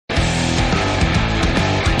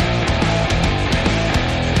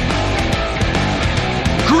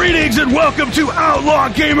Greetings and welcome to Outlaw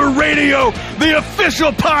Gamer Radio, the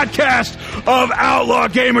official podcast of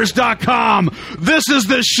OutlawGamers.com. This is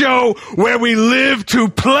the show where we live to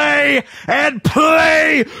play and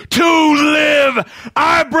play to live.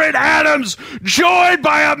 I'm Brent Adams, joined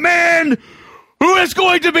by a man who is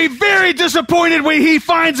going to be very disappointed when he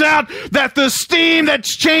finds out that the Steam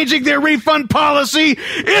that's changing their refund policy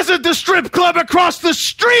isn't the strip club across the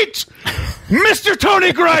street. Mr.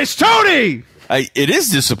 Tony Grice. Tony! It is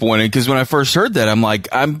disappointing because when I first heard that, I'm like,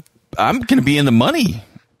 I'm going to be in the money.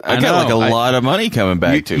 I got like a lot of money coming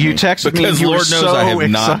back to me. You texted me because you Lord were knows so I have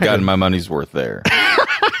excited. not gotten my money's worth there.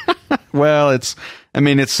 Well, it's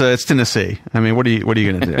Tennessee. I mean, what are you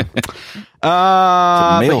going to do?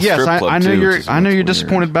 male yes, strip club, I know too, you're weird.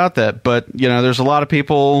 disappointed about that, but you know, there's a lot of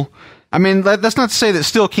people. I mean, that's not to say that it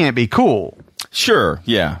still can't be cool. Sure.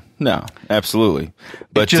 Yeah. No, absolutely.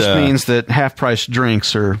 But It just means that half-price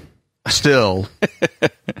drinks are still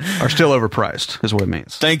overpriced, is what it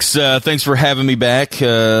means. Thanks for having me back.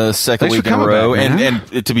 Second week in a row,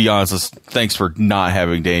 and to be honest, thanks for not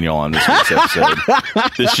having Daniel on this week's episode.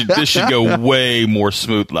 this should go way more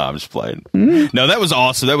smooth. No, I'm just playing. No, that was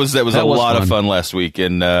awesome. That was a lot of fun last week,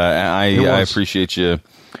 and I appreciate you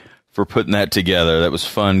for putting that together. That was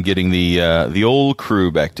fun getting the old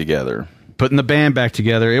crew back together. Putting the band back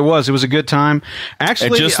together. It was a good time. Actually,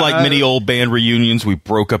 and just like many old band reunions, we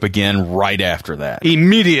broke up again right after that.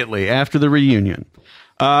 Immediately after the reunion.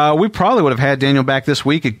 We probably would have had Daniel back this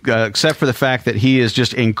week, except for the fact that he is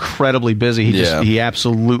just incredibly busy. He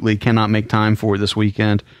absolutely cannot make time for it this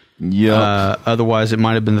weekend. Yeah. Otherwise, it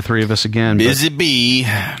might have been the three of us again. Busy bee.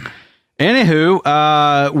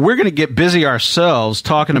 Anywho, we're going to get busy ourselves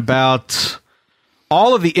talking about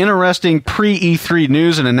all of the interesting pre-E3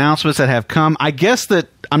 news and announcements that have come. I guess that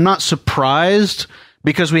I'm not surprised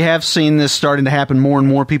because we have seen this starting to happen more and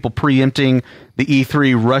more, people preempting the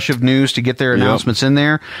E3 rush of news to get their announcements in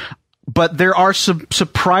there. But there are some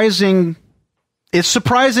surprising... It's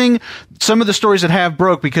surprising some of the stories that have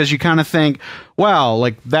broke because you kind of think, wow,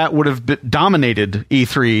 like that would have dominated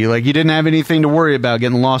E3. Like you didn't have anything to worry about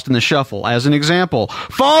getting lost in the shuffle. As an example,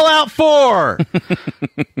 Fallout 4.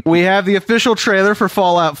 We have the official trailer for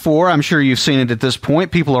Fallout 4. I'm sure you've seen it at this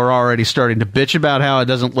point. People are already starting to bitch about how it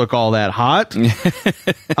doesn't look all that hot. You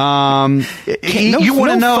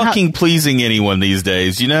want to know fucking pleasing anyone these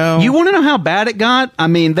days, you know? You want to know how bad it got? I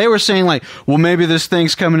mean, they were saying like, well, maybe this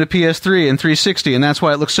thing's coming to PS3 and 360 and that's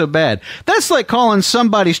why it looks so bad. That's like calling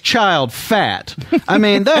somebody's child fat. I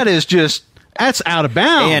mean, that's out of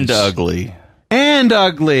bounds. And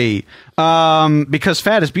ugly. Because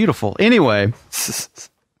fat is beautiful. Anyway,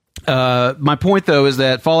 my point, though, is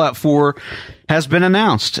that Fallout 4 has been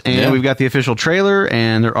announced, and we've got the official trailer,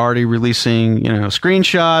 and they're already releasing,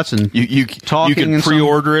 screenshots and talking. You can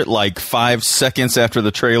pre-order it like 5 seconds after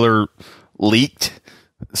the trailer leaked.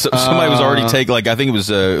 So somebody was already taking, I think it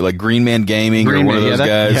was like Green Man Gaming or one of those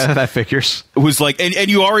guys. Yeah, that figures. It was like, and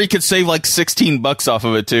you already could save like $16 off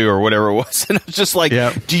of it too, or whatever it was. And I was just like,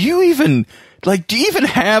 do you even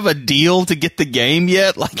have a deal to get the game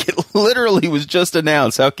yet? Like it literally was just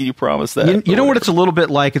announced. How can you promise that? You know what it's a little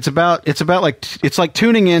bit like? It's like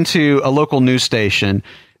tuning into a local news station.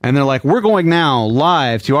 And they're like, we're going now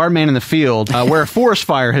live to our man in the field where a forest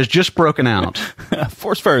fire has just broken out.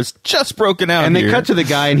 Forest fire has just broken out. And they cut to the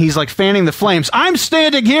guy and he's like fanning the flames. I'm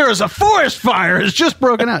standing here as a forest fire has just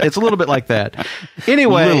broken out. It's a little bit like that.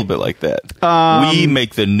 Anyway. A little bit like that. We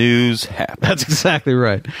make the news happen. That's exactly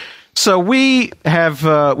right. So we've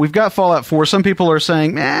got Fallout 4. Some people are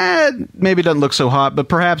saying, maybe it doesn't look so hot, but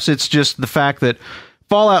perhaps it's just the fact that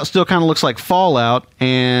Fallout still kind of looks like Fallout,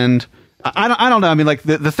 and I don't know. I mean, like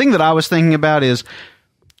the thing that I was thinking about is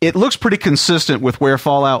it looks pretty consistent with where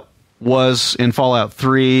Fallout was in Fallout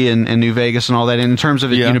 3 and New Vegas and all that, in terms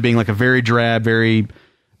of it being like a very drab, very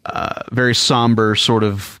somber sort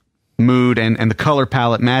of mood, and the color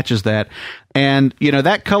palette matches that. And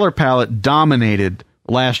that color palette dominated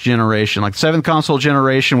last generation. Like the 7th console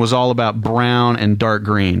generation was all about brown and dark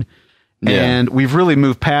green. Yeah. And we've really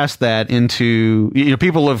moved past that into,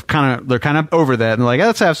 people they're kind of over that and like,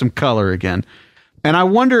 let's have some color again. And I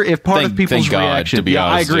wonder if part of people's reaction, to be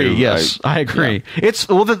honest, I agree. Yes, I agree. Yeah. It's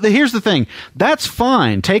here's the thing. That's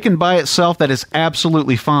fine. Taken by itself, that is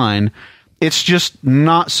absolutely fine. It's just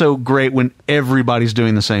not so great when everybody's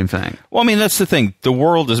doing the same thing. Well, I mean, that's the thing. The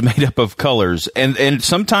world is made up of colors, and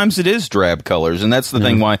sometimes it is drab colors, and that's the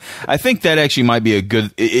thing why I think that actually might be a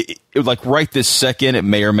good... like right this second, it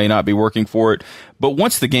may or may not be working for it, But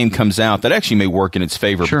once the game comes out, that actually may work in its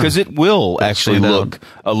favor because it will actually look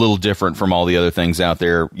a little different from all the other things out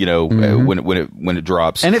there, when it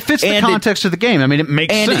drops. And it fits the context of the game. I mean, it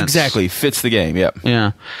makes sense. Exactly. Fits the game, yep.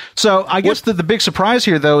 Yeah. So I guess the big surprise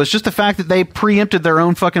here, though, is just the fact that they preempted their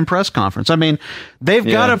own fucking press conference. I mean, they've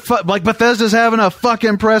got like Bethesda's having a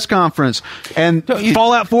fucking press conference, and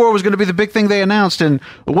Fallout 4 was going to be the big thing they announced, and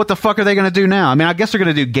what the fuck are they going to do now? I mean, I guess they're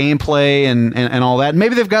going to do gameplay and all that.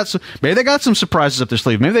 Maybe they got some surprises up their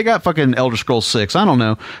sleeve. Maybe they got fucking Elder Scrolls 6. I don't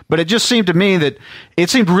know. But it just seemed to me that it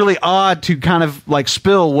seemed really odd to kind of like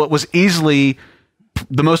spill what was easily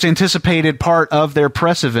the most anticipated part of their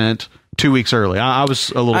press event 2 weeks early. I was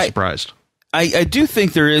a little surprised. I do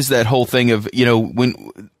think there is that whole thing of,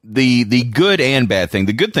 when the good and bad thing.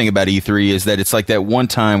 The good thing about E3 is that it's like that one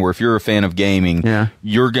time where if you're a fan of gaming,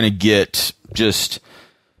 you're going to get just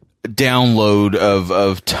download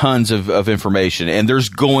of tons of information, and there's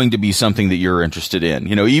going to be something that you're interested in.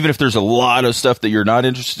 Even if there's a lot of stuff that you're not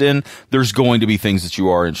interested in, there's going to be things that you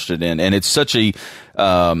are interested in, and it's such a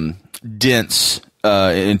dense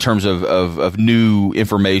in terms of new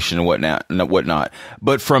information and whatnot.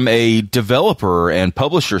 But from a developer and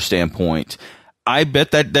publisher standpoint, I bet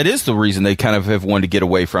that is the reason they kind of have wanted to get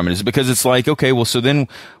away from it, is because it's like, okay, well, so then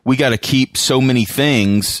we got to keep so many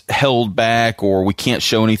things held back, or we can't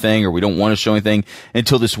show anything, or we don't want to show anything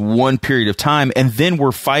until this one period of time. And then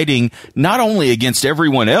we're fighting not only against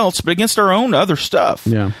everyone else, but against our own other stuff.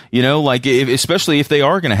 Yeah. Especially if they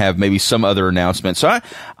are going to have maybe some other announcement. So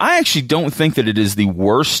I actually don't think that it is the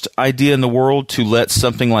worst idea in the world to let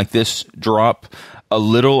something like this drop a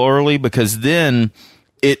little early, because then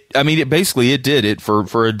it did it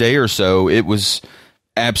for a day or so. It was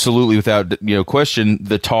absolutely without question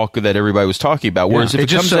the talk that everybody was talking about. Whereas if it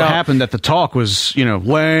just happened that the talk was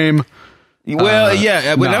lame. Well,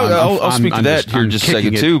 I'll speak to that here in just a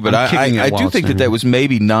second too. But I do think that was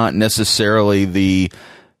maybe not necessarily the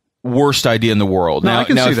worst idea in the world. I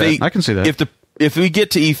can see that. If we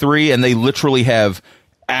get to E3 and they literally have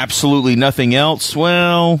absolutely nothing else,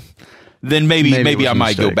 well, then maybe I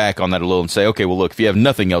might go back on that a little and say, okay, well, look, if you have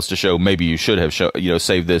nothing else to show, maybe you should have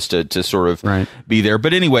saved this to sort of be there.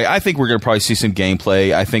 But anyway, I think we're going to probably see some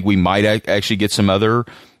gameplay. I think we might actually get some other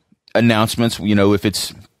announcements.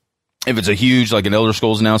 If it's a huge, like an Elder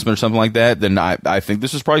Scrolls announcement or something like that, then I think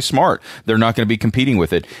this is probably smart. They're not going to be competing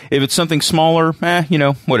with it. If it's something smaller,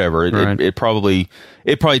 whatever. It probably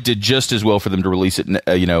did just as well for them to release it,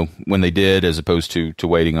 when they did, as opposed to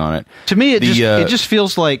waiting on it. To me, it just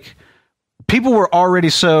feels like people were already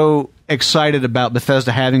so excited about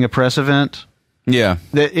Bethesda having a press event. Yeah.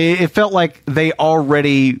 That it felt like they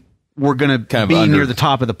already were going to be near the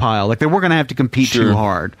top of the pile. Like they were going to have to compete too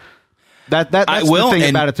hard. That's the thing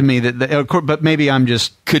about it to me. But maybe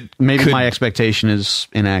my expectation is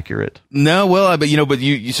inaccurate. No, well, but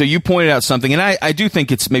you pointed out something, and I do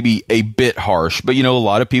think it's maybe a bit harsh. But a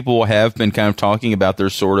lot of people have been kind of talking about their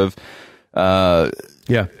sort of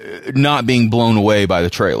not being blown away by the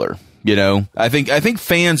trailer. I think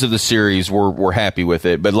fans of the series were happy with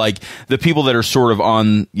it, but like the people that are sort of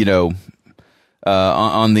on the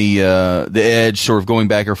edge, sort of going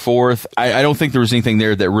back or forth, I don't think there was anything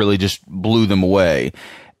there that really just blew them away.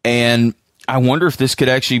 And I wonder if this could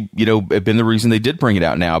actually, have been the reason they did bring it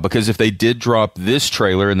out now, because if they did drop this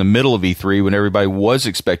trailer in the middle of E3 when everybody was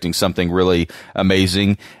expecting something really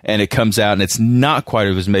amazing, and it comes out and it's not quite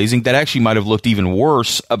as amazing, that actually might have looked even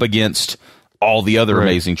worse up against all the other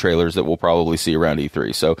amazing trailers that we'll probably see around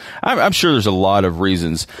E3. So I'm sure there's a lot of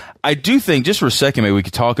reasons. I do think, just for a second, maybe we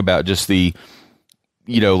could talk about just the,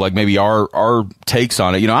 like maybe our takes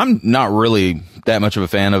on it. I'm not really that much of a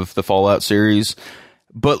fan of the Fallout series,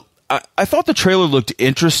 but I thought the trailer looked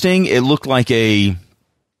interesting. It looked like it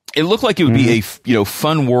would be a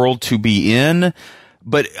fun world to be in,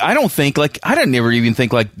 but I didn't ever even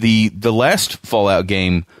think like the last Fallout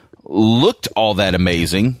game looked all that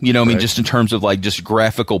amazing. Just in terms of like just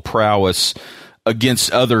graphical prowess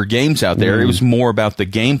against other games out there. It was more about the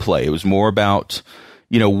gameplay. It was more about,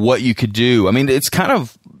 what you could do. I mean, it's kind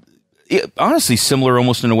of honestly similar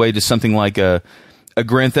almost in a way to something like a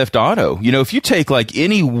Grand Theft Auto. If you take like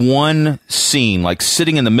any one scene, like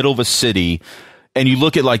sitting in the middle of a city, and you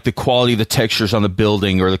look at like the quality of the textures on the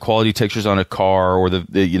building, or the quality of textures on a car, or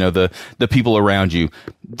the people around you,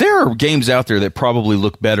 there are games out there that probably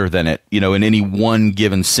look better than it, in any one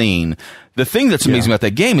given scene. The thing that's amazing about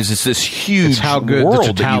that game is it's this huge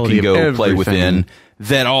world that you can go play within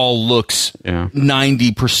that all looks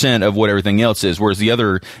 90% of what everything else is, whereas the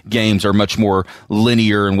other games are much more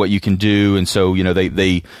linear in what you can do. And so,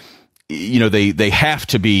 they have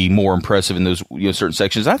to be more impressive in those certain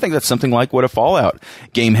sections. I think that's something like what a Fallout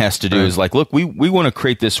game has to do is like, look, we want to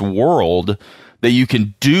create this world that you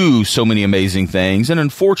can do so many amazing things. And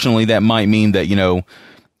unfortunately, that might mean that,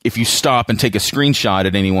 if you stop and take a screenshot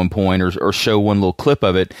at any one point or show one little clip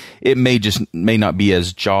of it, it may not be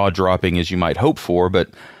as jaw-dropping as you might hope for. But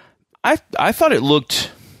I thought it looked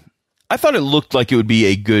like it would be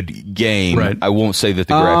a good game. Right. I won't say that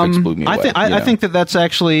the graphics blew me away. I think that's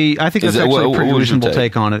actually a pretty reasonable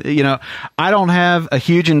take on it. I don't have a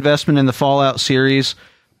huge investment in the Fallout series,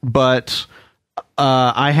 but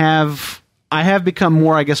I have become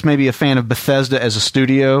more, I guess, maybe a fan of Bethesda as a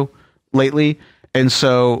studio lately, and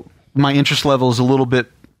so my interest level is a little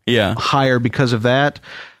bit higher because of that.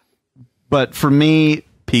 But for me,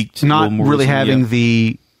 peaked, not really having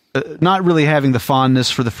the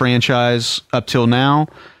fondness for the franchise up till now,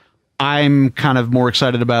 I'm kind of more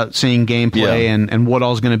excited about seeing gameplay and what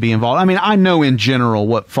all is going to be involved. I mean, I know in general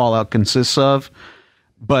what Fallout consists of,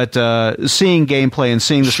 but seeing gameplay and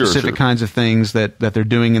seeing the specific kinds of things that they're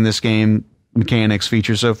doing in this game, mechanics,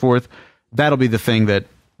 features, so forth, that'll be the thing that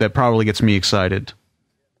probably gets me excited.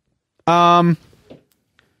 And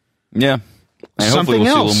something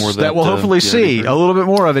else that we'll hopefully see a little bit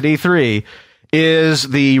more of at E3 is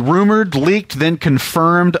the rumored, leaked, then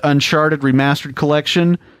confirmed Uncharted Remastered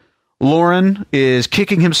Collection. Lauren is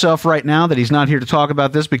kicking himself right now that he's not here to talk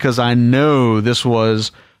about this, because I know this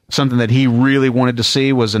was something that he really wanted to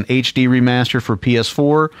see, was an HD remaster for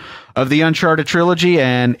PS4 of the Uncharted trilogy,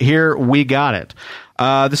 and here we got it.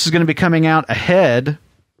 This is going to be coming out ahead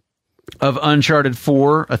of Uncharted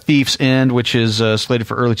 4, A Thief's End, which is slated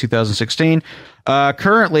for early 2016.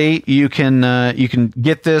 Currently, you can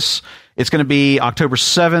get this. It's going to be October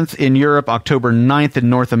 7th in Europe, October 9th in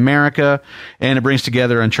North America, and it brings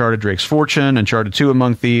together Uncharted Drake's Fortune, Uncharted 2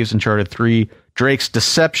 Among Thieves, Uncharted 3 Drake's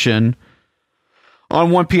Deception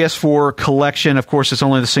on one PS4 collection. Of course, it's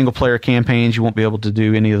only the single-player campaigns. You won't be able to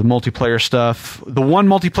do any of the multiplayer stuff. The one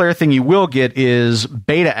multiplayer thing you will get is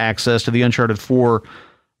beta access to the Uncharted 4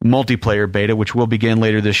 multiplayer beta, which will begin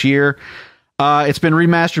later this year. It's been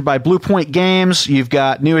remastered by Bluepoint Games. You've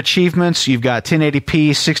got new achievements. You've got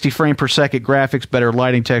 1080p, 60 frame per second graphics, better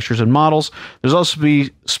lighting, textures, and models. There's also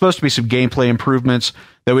supposed to be some gameplay improvements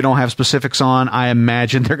that we don't have specifics on. I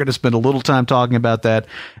imagine they're going to spend a little time talking about that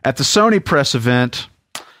at the Sony press event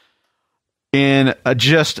in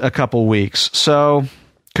just a couple weeks. So,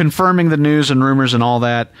 confirming the news and rumors and all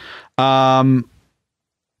that. I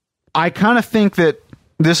kind of think that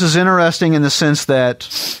this is interesting in the sense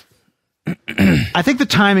that I think the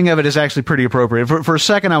timing of it is actually pretty appropriate. For a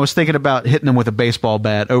second, I was thinking about hitting them with a baseball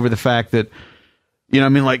bat over the fact that,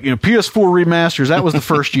 PS4 remasters, that was the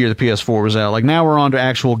first year the PS4 was out. Like, now we're on to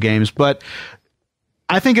actual games. But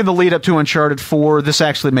I think in the lead up to Uncharted 4, this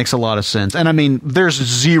actually makes a lot of sense. And I mean, there's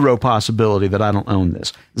zero possibility that I don't own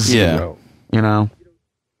this. Zero.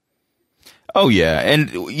 Oh, yeah.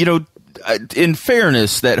 And, in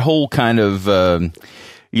fairness, that whole kind of...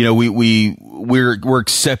 we're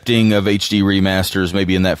accepting of HD remasters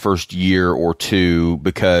maybe in that first year or two,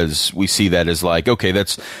 because we see that as like, okay,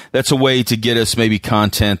 that's a way to get us maybe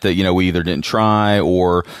content that, we either didn't try,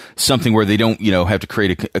 or something where they don't, have to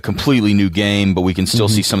create a completely new game, but we can still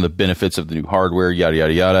see some of the benefits of the new hardware, yada,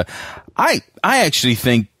 yada, yada. I actually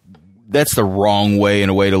think that's the wrong way,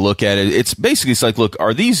 and a way to look at it. It's basically, it's like, look,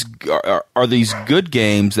 are these good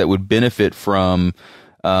games that would benefit from,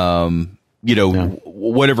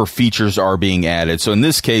 whatever features are being added. So in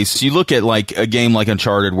this case, you look at like a game like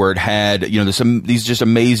Uncharted, where it had, these just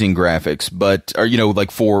amazing graphics, but,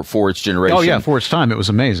 like for its generation. Oh yeah, for its time, it was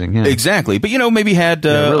amazing. Yeah. Exactly. But, maybe had,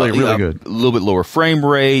 really good. A little bit lower frame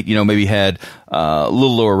rate, maybe had, a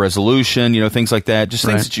little lower resolution, things like that. Just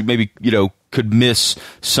things that you maybe, could miss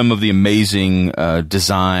some of the amazing,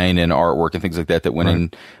 design and artwork and things like that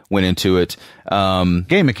went into it.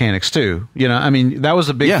 Game mechanics too. That was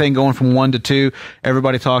a big thing going from 1 to 2.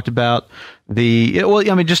 Everybody talked about the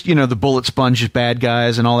bullet sponge bad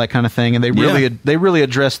guys and all that kind of thing, and they really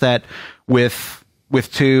addressed that with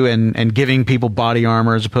 2 and giving people body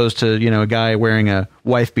armor as opposed to a guy wearing a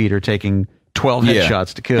wife beater taking 12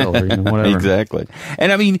 headshots to kill, or whatever. Exactly.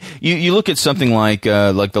 And I mean, you look at something like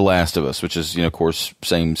The Last of Us, which is, of course,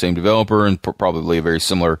 same developer, and probably a very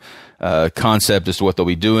similar concept as to what they'll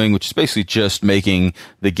be doing, which is basically just making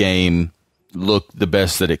the game look the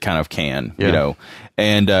best that it kind of can,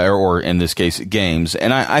 and or in this case, games.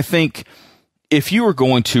 And I think if you were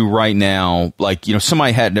going to right now, like,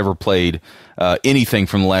 somebody had never played anything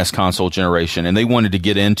from the last console generation and they wanted to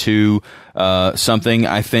get into something,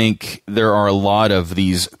 I think there are a lot of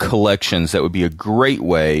these collections that would be a great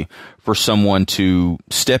way for someone to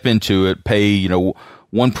step into it, pay,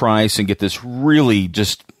 one price and get this really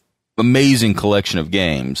just amazing collection of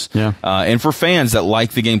games. Yeah. And for fans that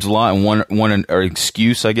like the games a lot and want an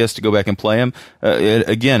excuse, I guess, to go back and play them,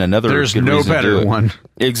 again, another There's good no reason to do better it. one.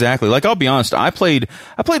 Exactly. Like, I'll be honest, I played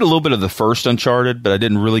a little bit of the first Uncharted, but I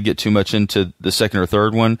didn't really get too much into the second or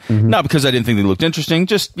third one. Mm-hmm. Not because I didn't think they looked interesting,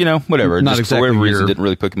 just, whatever. Not just exactly for whatever reason, didn't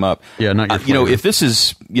really pick them up. Yeah, not your flavor. If this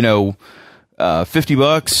is,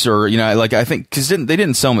 $50 or, like, I think, because they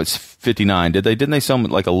didn't sell them at $59, did they? Didn't they sell them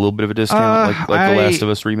at like a little bit of a discount, like The Last of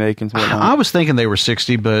Us remake and whatnot? I was thinking they were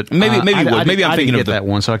 $60, but maybe I'm thinking of that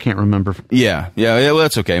one, so I can't remember. Yeah, well,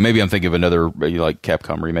 that's okay. Maybe I'm thinking of another like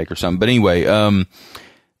Capcom remake or something. But anyway,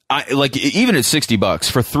 I like even at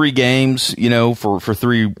 $60 for 3 games, for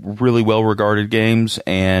 3 really well regarded games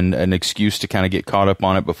and an excuse to kind of get caught up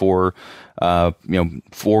on it before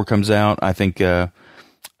 4 comes out. I think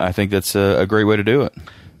that's a great way to do it.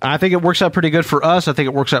 I think it works out pretty good for us. I think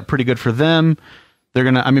it works out pretty good for them. They're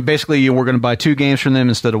going to, basically we're going to buy 2 games from them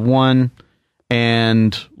instead of 1.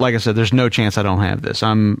 And like I said, there's no chance I don't have this.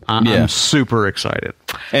 I'm super excited.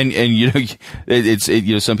 And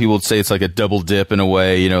it's some people would say it's like a double dip in a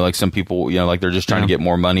way, like some people, like they're just trying to get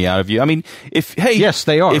more money out of you. I mean, yes,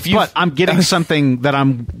 they are. But I'm getting something that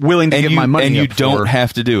I'm willing to give my money and you up don't for.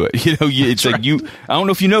 have to do it. It's like I don't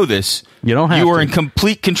know if you know this. You don't have You are to. in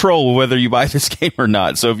complete control of whether you buy this game or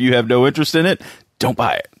not. So if you have no interest in it, don't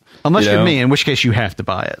buy it. Unless you're me, in which case you have to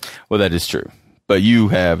buy it. Well, that is true. But you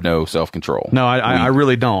have no self-control. No, I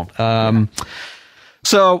really don't.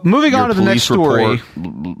 So moving on to the next story.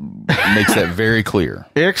 Makes that very clear.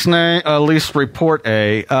 Ixnay police report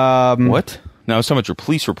A. What? No, I was talking about your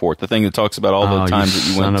police report, the thing that talks about all the times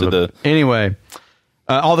that you went to the... Anyway,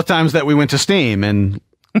 all the times that we went to Steam. And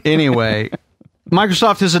anyway,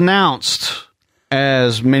 Microsoft has announced,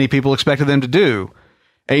 as many people expected them to do,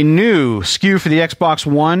 a new SKU for the Xbox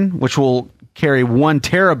One, which will carry 1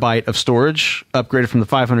 terabyte of storage, upgraded from the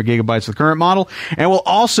 500 gigabytes of the current model, and will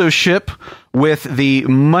also ship with the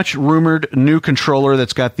much rumored new controller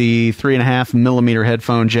that's got the 3.5 millimeter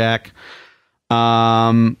headphone jack,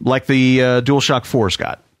 like the DualShock 4's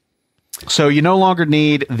got. So you no longer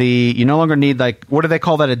need like, what do they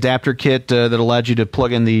call that adapter kit that allowed you to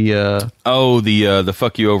plug in the the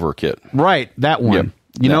fuck you over kit. Right, that one. Yep.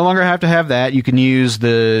 You no longer have to have that. You can use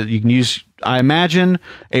I imagine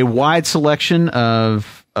a wide selection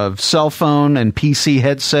of cell phone and PC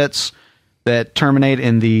headsets that terminate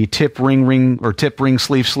in the tip ring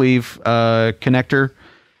sleeve connector.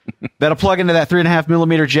 That'll plug into that 3.5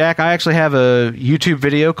 millimeter jack. I actually have a YouTube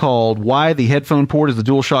video called "Why the Headphone Port is the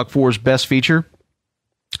DualShock 4's Best Feature,"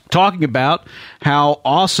 talking about how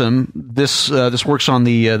awesome this works on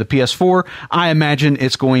the PS4. I imagine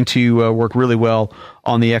it's going to work really well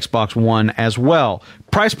on the Xbox One as well.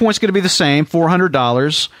 Price point's going to be the same,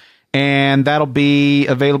 $400, and that'll be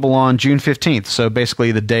available on June 15th. So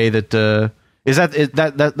basically, the day that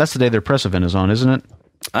that's the day their press event is on, isn't it?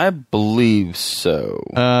 I believe so.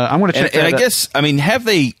 I'm going to check. And I guess, have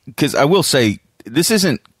they? Because I will say this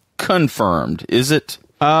isn't confirmed, is it?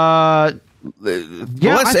 Yeah,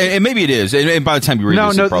 and maybe it is. And by the time you read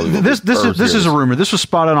this, probably this is a rumor. This was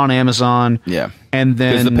spotted on Amazon. Yeah, and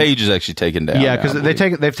then because the page is actually taken down. Yeah, because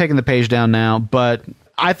they've taken the page down now. But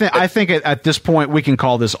I think at this point we can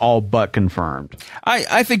call this all but confirmed.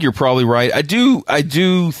 I think you're probably right. I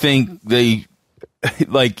do think they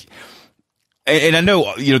like, and I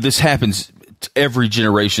know this happens every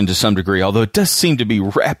generation to some degree. Although it does seem to be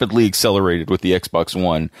rapidly accelerated with the Xbox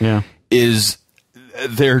One. Yeah,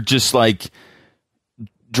 they're just like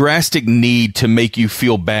drastic need to make you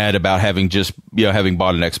feel bad about having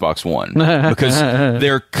bought an Xbox One because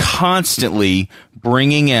they're constantly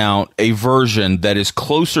bringing out a version that is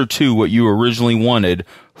closer to what you originally wanted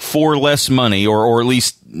for less money or at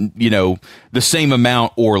least the same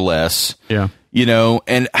amount or less. Yeah.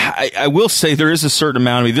 And I will say there is a certain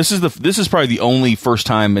amount. This is probably the only first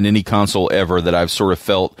time in any console ever that I've sort of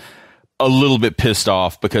felt a little bit pissed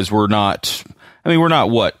off because we're not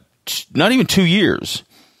not even 2 years.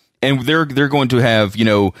 And they're going to have,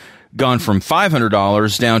 gone from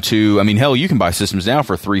 $500 down to, hell, you can buy systems now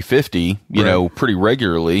for $350, pretty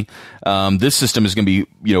regularly. This system is going to be,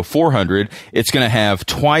 $400. It's going to have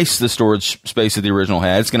twice the storage space that the original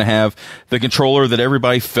had. It's going to have the controller that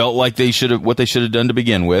everybody felt like they should have done to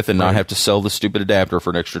begin with and not have to sell the stupid adapter for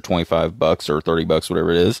an extra $25 or $30, whatever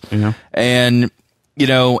it is. Yeah. And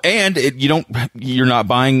and you're not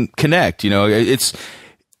buying Kinect.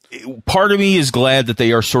 Part of me is glad that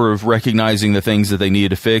they are sort of recognizing the things that they needed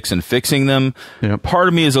to fix and fixing them. Yep. Part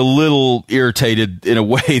of me is a little irritated in a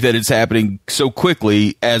way that it's happening so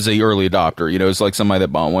quickly as a early adopter. It's like somebody that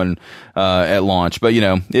bought one at launch. But,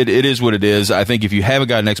 it is what it is. I think if you haven't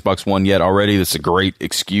got an Xbox One yet already, that's a great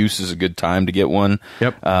excuse. It's a good time to get one.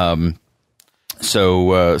 Yep.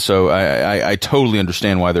 So I totally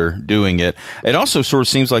understand why they're doing it. It also sort of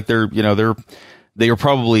seems like they are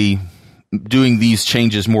probably doing these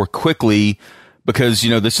changes more quickly because,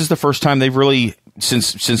 this is the first time they've really,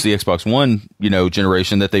 since the Xbox One,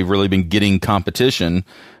 generation, that they've really been getting competition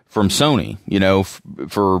from Sony,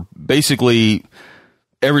 for basically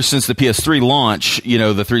ever since the PS3 launch,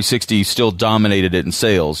 the 360 still dominated it in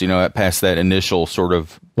sales, past that initial sort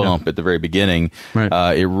of bump at the very beginning.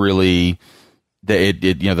 Right. It really, the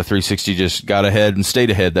 360 just got ahead and stayed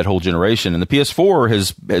ahead that whole generation, and the PS4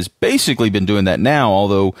 has basically been doing that now.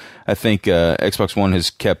 Although I think Xbox One has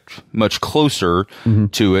kept much closer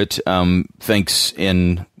to it, thanks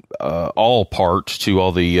in all part to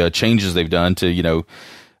all the changes they've done to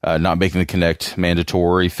not making the Kinect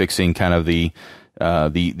mandatory, fixing kind of the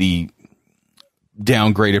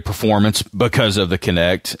downgraded performance because of the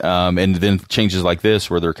Kinect, and then changes like this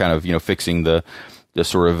where they're kind of fixing the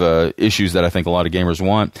sort of issues that I think a lot of gamers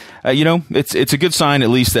want. It's a good sign, at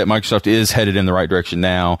least, that Microsoft is headed in the right direction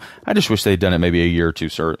now. I just wish they'd done it maybe a year or two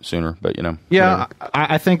sooner. But yeah,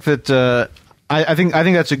 I think that I think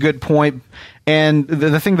that's a good point. And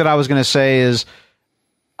the thing that I was going to say is,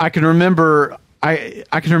 I can remember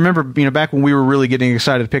back when we were really getting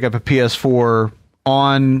excited to pick up a PS4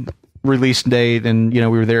 on release date, and we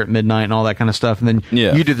were there at midnight and all that kind of stuff, and then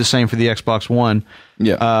you did the same for the Xbox One.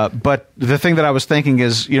 But the thing that I was thinking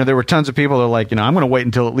is, there were tons of people that are like, I'm going to wait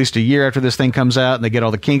until at least a year after this thing comes out and they get all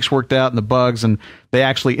the kinks worked out and the bugs, and they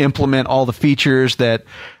actually implement all the features that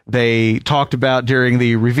they talked about during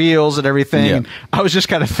the reveals and everything. And I was just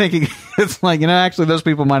kind of thinking, it's like, actually those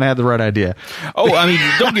people might have had the right idea. Oh, I mean,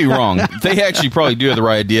 don't get me wrong, they actually probably do have the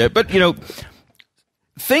right idea, but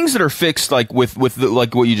things that are fixed, like with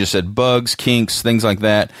like what you just said, bugs, kinks, things like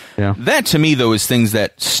that. Yeah. That to me, though, is things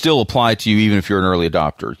that still apply to you even if you're an early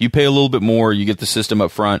adopter. You pay a little bit more, you get the system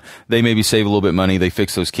up front. They maybe save a little bit of money. They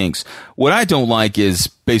fix those kinks. What I don't like is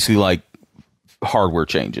basically like hardware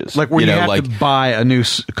changes, like where you have to buy a new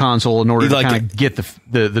console in order to kind of get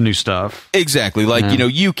the new stuff. Exactly. Like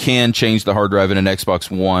you can change the hard drive in an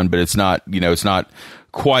Xbox One, but it's not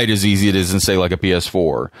quite as easy it is in, say, like a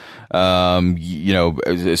PS4.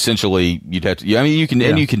 Essentially, you'd have to. I mean, you can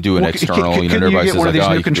and you can do an external. Can you get one of these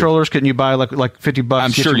new controllers? Couldn't you buy like $50?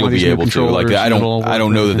 I'm sure you'll be able to. Like, I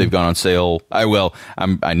don't know that they've gone on sale. I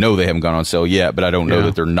know they haven't gone on sale yet, but I don't know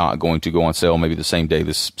that they're not going to go on sale. Maybe the same day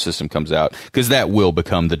this system comes out, because that will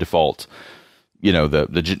become the default.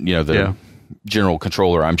 The general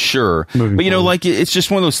controller, I'm sure. But like it's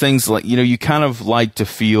just one of those things. Like you kind of like to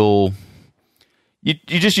feel. You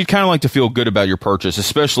kind of like to feel good about your purchase,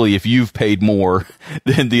 especially if you've paid more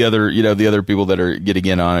than the other people that are getting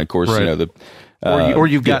in on it. Of course, right. Or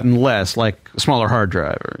you've gotten less, like a smaller hard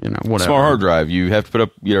drive, or whatever. Smaller hard drive, you have to put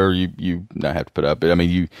up, you not have to put up. I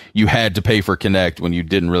mean, you had to pay for Kinect when you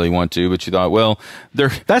didn't really want to, but you thought, well,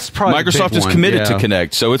 that's probably Microsoft is committed to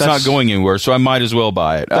Kinect, so it's not going anywhere, so I might as well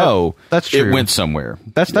buy it. That's true. It went somewhere.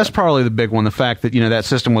 That's probably the big one. The fact that that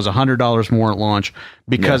system was $100 more at launch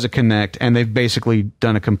because of Kinect, and they've basically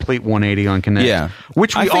done a complete 180 on Kinect. Yeah,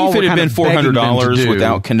 which I think if it had been $400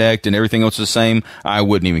 without Kinect and everything else the same, I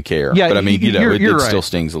wouldn't even care. Yeah, but I mean, it right. Still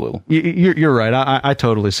stings a little. You're right. I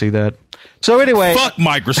totally see that. So anyway, fuck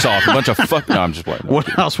Microsoft. A bunch of fuck. No, I'm just playing.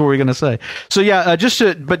 What else were we going to say? So yeah, just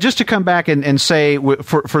to come back and say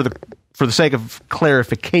for the sake of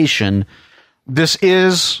clarification, this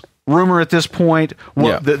is rumor at this point.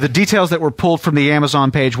 The details that were pulled from the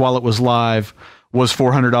Amazon page while it was live was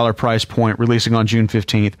 $400 price point, releasing on June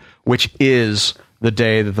 15th, which is the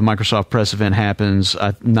day that the Microsoft press event happens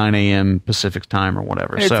at 9 a.m. Pacific time or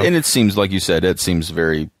whatever. And it seems, like you said, it seems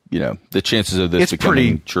very, the chances of this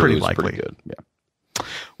becoming true is pretty good. Yeah.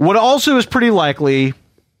 What also is pretty likely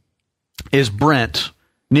is Brent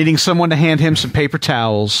needing someone to hand him some paper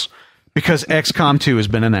towels because XCOM 2 has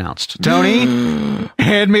been announced. Tony,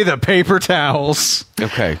 hand me the paper towels.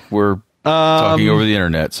 Okay, we're talking over the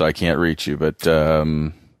internet, so I can't reach you, but...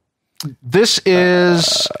 This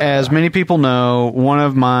is, as many people know, one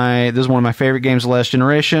of my favorite games of last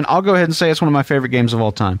generation. I'll go ahead and say it's one of my favorite games of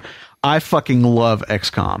all time. I fucking love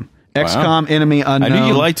XCOM. XCOM Enemy Unknown. I knew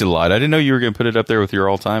you liked it a lot. I didn't know you were going to put it up there with your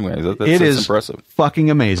all-time games. That's impressive. Fucking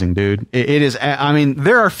amazing, dude. It is. I mean,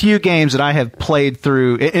 there are a few games that I have played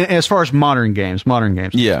through, as far as modern games.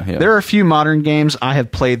 Yeah. There are a few modern games I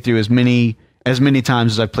have played through as many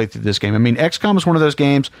times as I've played through this game. I mean, XCOM is one of those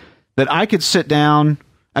games that I could sit down.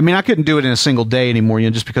 I mean, I couldn't do it in a single day anymore,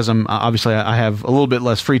 just because I have a little bit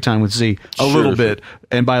less free time with Z. Little bit.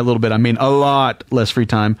 And by a little bit, I mean a lot less free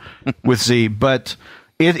time with Z. But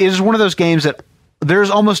it is one of those games that there's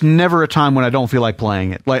almost never a time when I don't feel like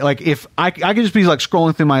playing it. Like if I could just be like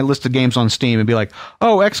scrolling through my list of games on Steam and be like,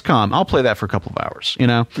 oh, XCOM, I'll play that for a couple of hours,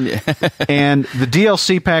 Yeah. And the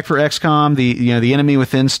DLC pack for XCOM, the Enemy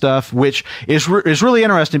Within stuff, which is really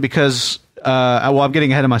interesting because, I'm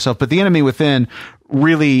getting ahead of myself, but the Enemy Within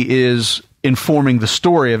really is informing the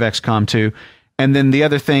story of XCOM 2. And then the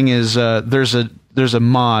other thing is there's a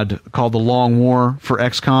mod called the Long War for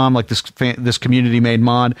XCOM, like this community made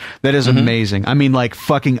mod that is amazing. I mean, like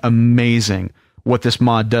fucking amazing what this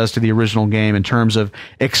mod does to the original game in terms of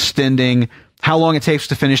extending how long it takes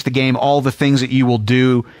to finish the game, all the things that you will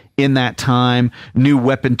do in that time, new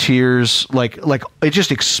weapon tiers, like it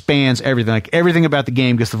just expands everything. Like everything about the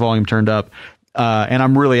game gets the volume turned up. And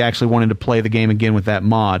I'm really actually wanting to play the game again with that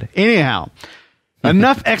mod. Anyhow,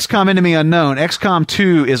 enough XCOM Enemy Unknown. XCOM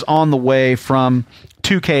 2 is on the way from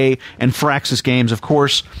 2K and Firaxis Games, of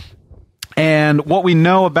course. And what we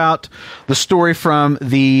know about the story from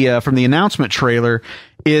the announcement trailer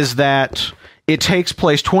is that it takes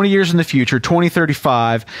place 20 years in the future,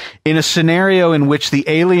 2035, in a scenario in which the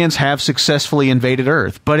aliens have successfully invaded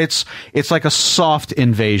Earth. But it's like a soft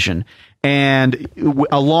invasion. And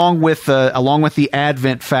along with the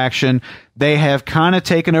Advent faction, they have kind of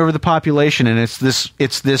taken over the population, and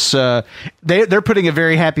they're putting a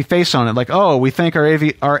very happy face on it, like, oh, we thank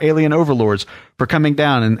our alien overlords for coming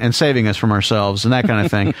down and saving us from ourselves and that kind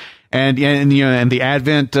of thing. And the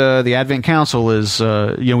Advent Council is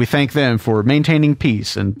we thank them for maintaining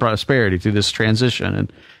peace and prosperity through this transition,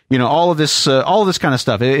 and all of this kind of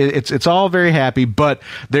stuff. It's all very happy, but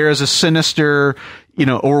there is a sinister,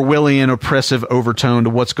 Orwellian oppressive overtone to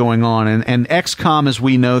what's going on. And XCOM, as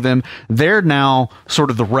we know them, they're now sort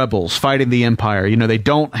of the rebels fighting the Empire. They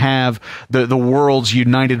don't have the world's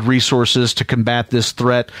united resources to combat this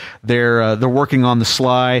threat. They're working on the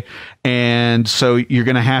sly, and so you're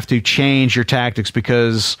going to have to change your tactics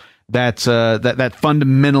because that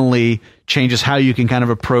fundamentally changes how you can kind of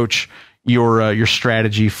approach your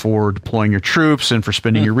strategy for deploying your troops and for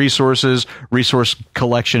spending your resources. Resource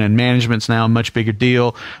collection and management's now a much bigger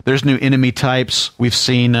deal. There's new enemy types. We've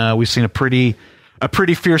seen a pretty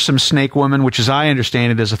fearsome snake woman, which, as I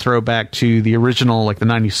understand it, is a throwback to the original, like the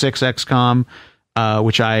 '96 XCOM,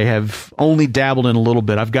 which I have only dabbled in a little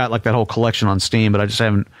bit. I've got like that whole collection on Steam, but I just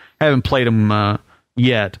haven't played them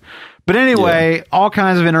yet. But anyway, all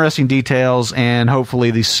kinds of interesting details, and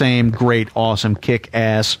hopefully the same great, awesome,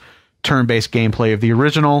 kick-ass turn-based gameplay of the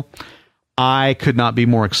original. I could not be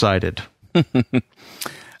more excited.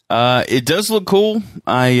 It does look cool.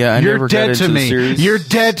 I never got into the series. You're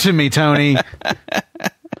dead to me, Tony.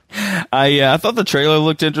 I thought the trailer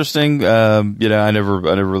looked interesting. I never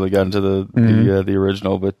really got into the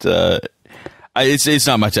original, but it's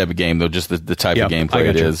not my type of game though. Just the type of gameplay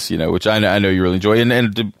it is, which I know you really enjoy.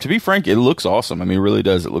 And to be frank, it looks awesome. I mean, it really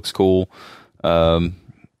does. It looks cool.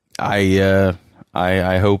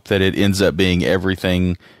 I hope that it ends up being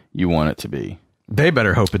everything you want it to be. They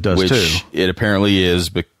better hope it does, which too. It apparently is,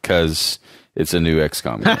 because it's a new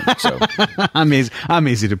XCOM game. So I'm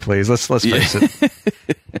easy to please. Let's face it.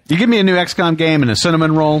 You give me a new XCOM game and a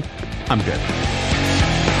cinnamon roll, I'm good.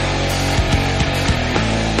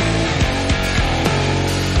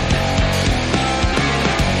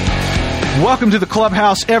 Welcome to the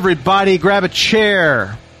clubhouse, everybody. Grab a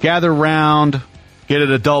chair, gather round. Get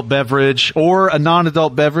an adult beverage or a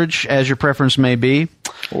non-adult beverage, as your preference may be.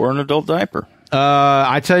 Or an adult diaper.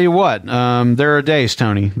 I tell you what, there are days,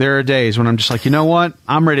 Tony. There are days when I'm just like, you know what?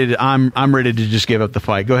 I'm ready to just give up the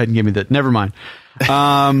fight. Go ahead and give me that. Never mind.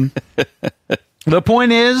 The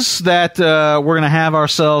point is that we're going to have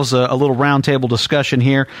ourselves a little roundtable discussion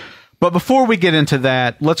here. But before we get into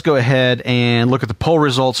that, let's go ahead and look at the poll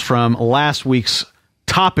results from last week's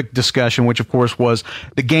topic discussion, which of course was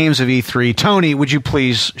the games of E3. Tony, would you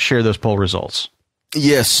please share those poll results?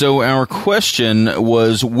 Yes. So our question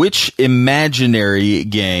was, which imaginary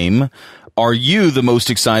game are you the most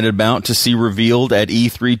excited about to see revealed at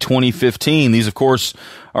E3 2015? These, of course,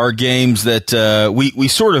 are games that we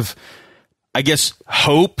sort of, I guess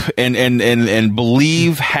hope and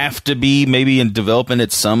believe have to be maybe in development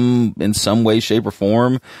in some way, shape, or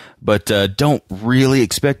form, but don't really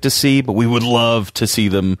expect to see. But we would love to see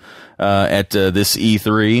them at this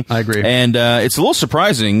E3. I agree, and it's a little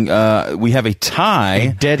surprising. We have a tie,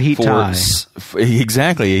 a dead heat tie,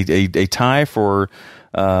 exactly a tie for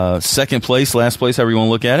second place, last place, however you want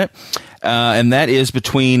to look at it, and that is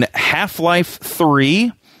between Half-Life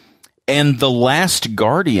 3 and The Last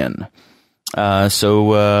Guardian.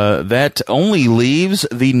 So that only leaves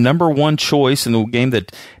the number one choice in the game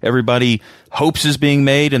that everybody hopes is being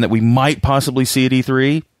made and that we might possibly see at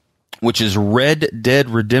E3, which is Red Dead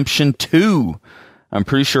Redemption 2. I'm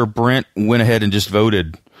pretty sure Brent went ahead and just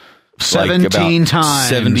voted 17 times.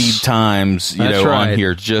 70 times, on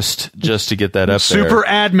here just to get that up there. Super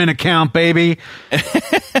admin account, baby.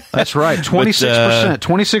 That's right. 26%.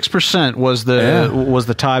 26% was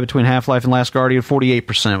the tie between Half-Life and Last Guardian.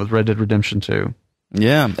 48% with Red Dead Redemption 2.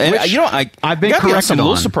 Yeah, and I've been corrected. I'm a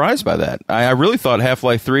little surprised by that. I really thought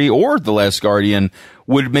Half-Life 3 or The Last Guardian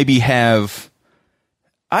would maybe have.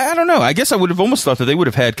 I don't know. I guess I would have almost thought that they would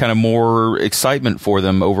have had kind of more excitement for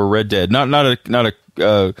them over Red Dead. Not a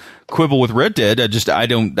quibble with Red Dead. I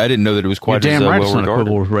didn't know that it was quite You're as damn right well it's not regarded. a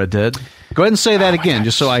quibble with Red Dead. Go ahead and say that again,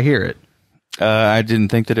 just so I hear it. I didn't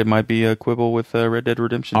think that it might be a quibble with Red Dead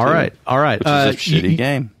Redemption 2. All right. Which is a shitty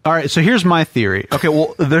game. All right, so here's my theory. Okay,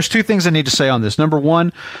 well, there's two things I need to say on this. Number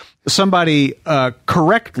one, somebody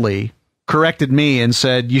correctly corrected me and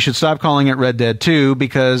said you should stop calling it Red Dead 2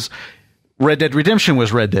 because Red Dead Redemption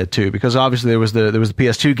was Red Dead 2, because obviously there was the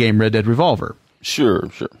PS2 game Red Dead Revolver. Sure.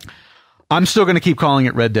 I'm still going to keep calling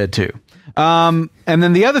it Red Dead 2. And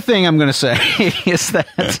then the other thing I'm going to say is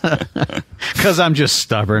that, because I'm just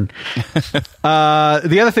stubborn,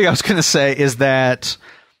 the other thing I was going to say is that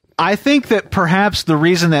I think that perhaps the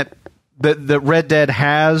reason that Red Dead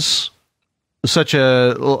has such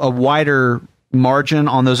a wider margin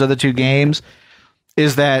on those other two games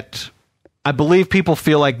is that I believe people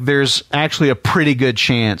feel like there's actually a pretty good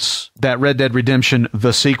chance that Red Dead Redemption,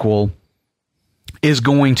 the sequel, is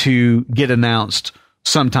going to get announced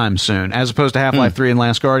sometime soon, as opposed to Half-Life 3 and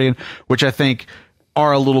Last Guardian, which I think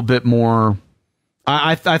are a little bit more.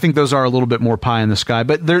 I think those are a little bit more pie in the sky.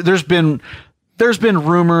 But there's been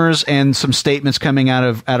rumors and some statements coming out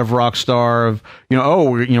of Rockstar of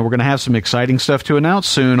we're going to have some exciting stuff to announce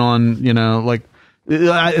soon on like.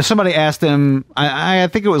 Somebody asked them, I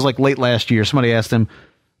think it was like late last year, somebody asked them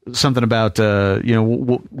something about,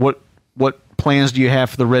 what plans do you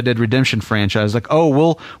have for the Red Dead Redemption franchise? Like,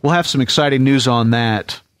 we'll have some exciting news on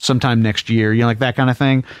that sometime next year, like that kind of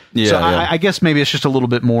thing. Yeah, so yeah. I guess maybe it's just a little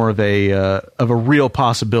bit more of a real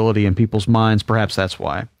possibility in people's minds. Perhaps that's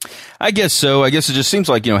why. I guess so. I guess it just seems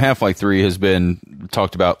like, Half-Life 3 has been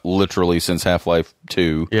talked about literally since Half-Life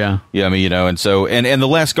 2. Yeah. Yeah, I mean, and so, and The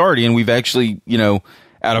Last Guardian, we've actually,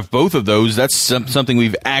 out of both of those, that's something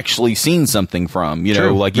we've actually seen something from,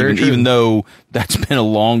 True. like Very true. even though that's been a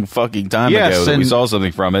long fucking time ago that we saw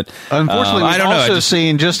something from it. Unfortunately, we've also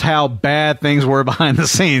seen just how bad things were behind the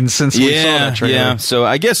scenes since we saw that trailer. Yeah, so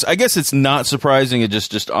I guess it's not surprising. It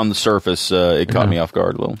just on the surface, it caught me off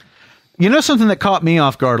guard a little. Something that caught me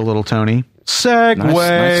off guard a little, Tony? Segue.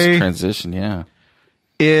 Nice transition, yeah.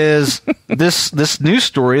 Is this news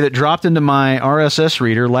story that dropped into my RSS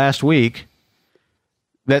reader last week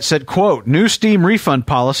that said, quote, new Steam refund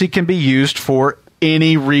policy can be used for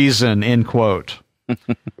any reason, end quote. I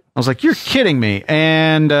was like, you're kidding me.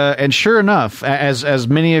 And sure enough, as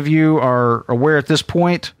many of you are aware at this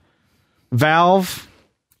point, Valve,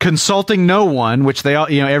 consulting no one, which they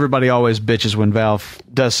everybody always bitches when Valve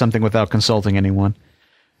does something without consulting anyone.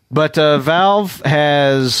 But Valve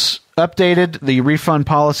has updated the refund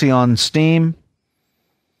policy on Steam,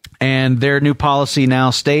 and their new policy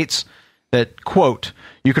now states that, quote,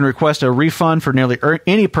 you can request a refund for nearly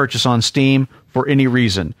any purchase on Steam for any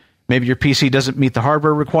reason. Maybe your PC doesn't meet the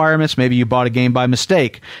hardware requirements. Maybe you bought a game by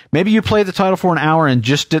mistake. Maybe you played the title for an hour and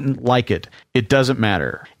just didn't like it. It doesn't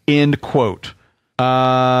matter. End quote.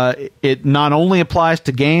 It not only applies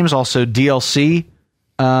to games, also DLC,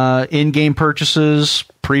 in-game purchases,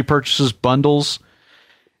 pre-purchases, bundles,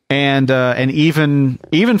 and even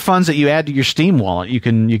funds that you add to your Steam wallet. You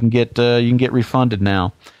can get refunded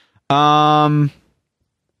now.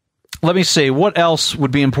 Let me see what else would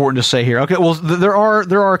be important to say here. Okay, well there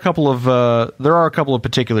are a couple of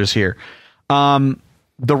particulars here. The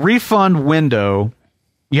refund window,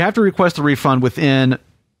 you have to request the refund within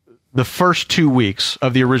the first 2 weeks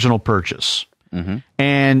of the original purchase,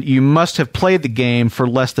 and you must have played the game for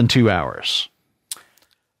less than 2 hours.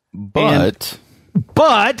 But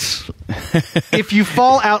if you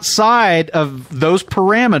fall outside of those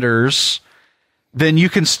parameters, then you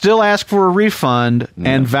can still ask for a refund,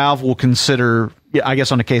 and Valve will consider, I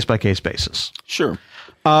guess, on a case-by-case basis. Sure.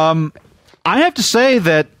 I have to say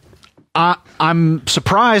that I'm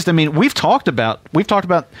surprised. I mean, we've talked about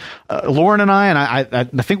Lauren and I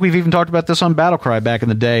think we've even talked about this on Battlecry back in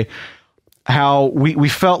the day, how we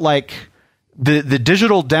felt like the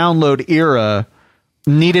digital download era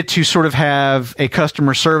needed to sort of have a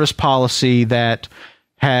customer service policy that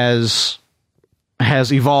has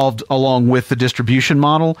evolved along with the distribution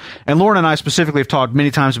model. And Lauren and I specifically have talked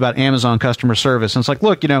many times about Amazon customer service. And it's like,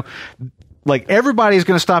 look, like everybody's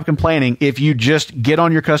going to stop complaining if you just get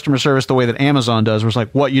on your customer service the way that Amazon does, where it's like,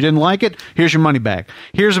 what, you didn't like it? Here's your money back.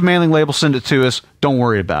 Here's a mailing label, send it to us. Don't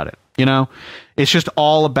worry about it. It's just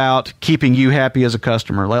all about keeping you happy as a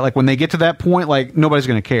customer. Like when they get to that point, like nobody's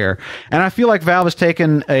going to care. And I feel like Valve has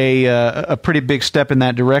taken a pretty big step in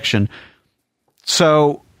that direction.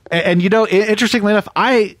 So, and interestingly enough,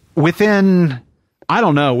 within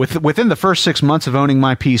the first 6 months of owning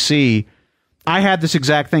my PC, I had this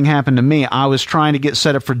exact thing happen to me. I was trying to get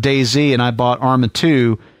set up for DayZ, and I bought Arma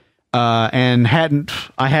 2, and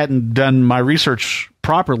I hadn't done my research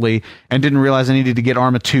properly, and didn't realize I needed to get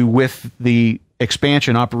Arma 2 with the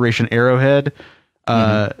expansion Operation Arrowhead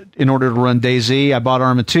in order to run DayZ. I bought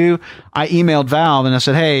Arma 2. I emailed Valve and I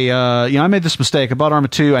said, "Hey, I made this mistake. I bought Arma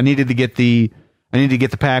 2. I needed to get the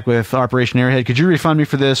pack with Operation Arrowhead. Could you refund me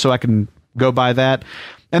for this so I can go buy that?"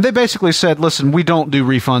 And they basically said, "Listen, we don't do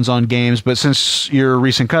refunds on games, but since you're a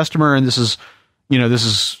recent customer and this is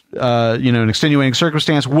an extenuating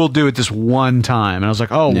circumstance, we'll do it this one time." And I was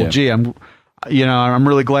like, "Oh, well, gee, I'm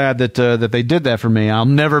really glad that they did that for me. I'll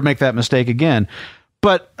never make that mistake again."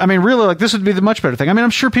 But I mean, really, like, this would be the much better thing. I mean, I'm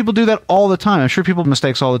sure people do that all the time. I'm sure people make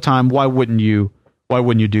mistakes all the time. Why wouldn't you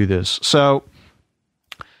do this? So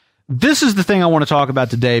this is the thing I want to talk about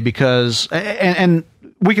today, because and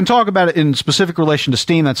we can talk about it in specific relation to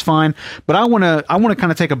Steam. That's fine. But I want to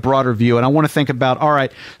kind of take a broader view, and I want to think about, all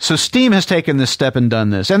right, so Steam has taken this step and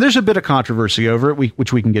done this, and there's a bit of controversy over it,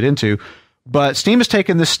 which we can get into. But Steam has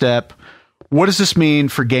taken this step. What does this mean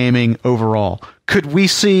for gaming overall? Could we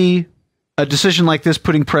see a decision like this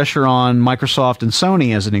putting pressure on Microsoft and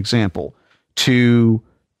Sony, as an example, to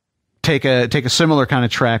take a similar kind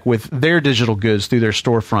of track with their digital goods through their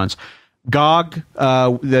storefronts? GOG,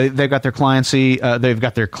 they've got their client,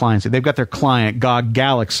 GOG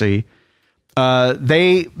Galaxy.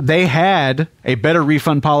 They had a better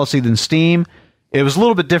refund policy than Steam. It was a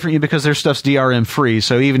little bit different because their stuff's DRM free,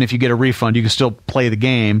 so even if you get a refund, you can still play the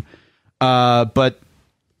game. But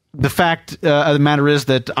the fact of the matter is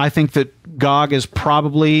that I think that GOG has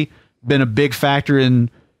probably been a big factor in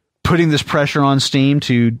putting this pressure on Steam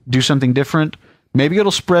to do something different. Maybe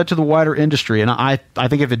it'll spread to the wider industry, and I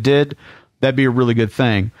think if it did, that'd be a really good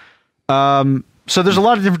thing. So there's a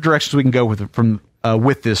lot of different directions we can go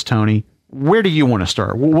with this, Tony. Where do you want to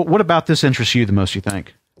start? What about this interests you the most, you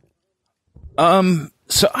think?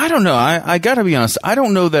 So I don't know. I got to be honest. I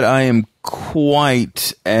don't know that I am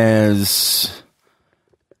quite as...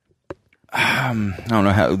 I don't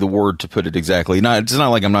know how the word to put it exactly. It's not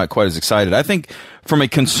like I'm not quite as excited. I think from a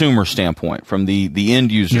consumer standpoint, from the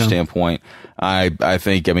end user standpoint, I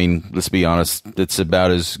think, I mean, let's be honest, it's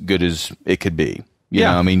about as good as it could be. You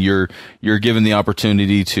know, I mean, you're given the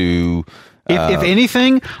opportunity to... If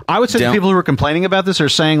anything, I would say the people who are complaining about this are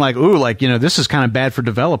saying, like, ooh, like, this is kind of bad for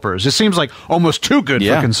developers. It seems like almost too good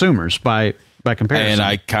for consumers by comparison. And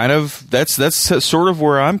I kind of, that's sort of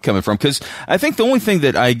where I'm coming from, because I think the only thing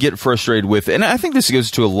that I get frustrated with, and I think this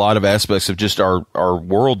goes to a lot of aspects of just our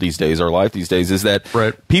world these days, our life these days, is that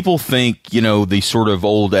people think, the sort of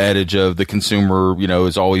old adage of the consumer,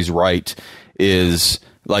 is always right, is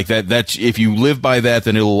like that if you live by that,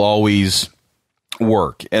 then it'll always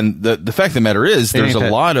work. And the fact of the matter is, there's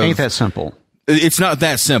ain't that simple. It's not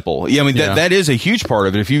that simple. Yeah, I mean, that is a huge part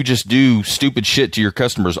of it. If you just do stupid shit to your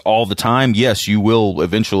customers all the time, yes, you will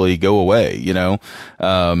eventually go away,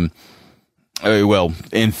 well,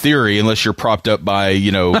 in theory, unless you're propped up by,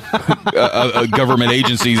 government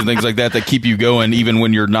agencies and things like that keep you going even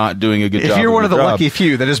when you're not doing a good job. If you're one of the lucky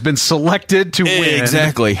few that has been selected to win.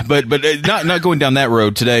 Exactly. But not going down that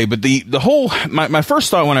road today. But the whole, my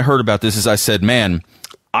first thought when I heard about this is I said, man,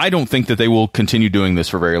 I don't think that they will continue doing this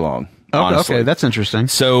for very long. Honestly. Okay, that's interesting.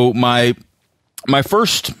 So my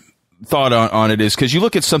first thought on it is, because you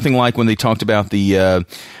look at something like when they talked about the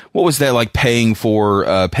what was that, like paying for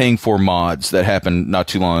mods that happened not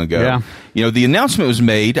too long ago. Yeah. The announcement was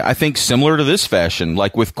made, I think, similar to this fashion,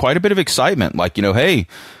 like with quite a bit of excitement, like, hey,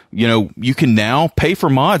 you can now pay for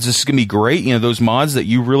mods. This is going to be great. Those mods that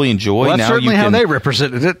you really enjoy. Well, that's now certainly how they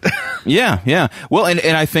represented it. Yeah. Well, and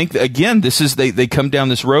I think, again, this is, they come down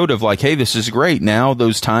this road of like, hey, this is great. Now,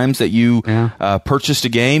 those times that you purchased a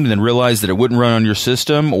game and then realized that it wouldn't run on your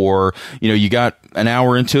system, or, you got an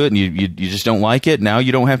hour into it and you just don't like it. Now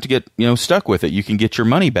you don't have to get, stuck with it. You can get your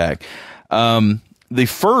money back. The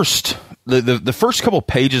first couple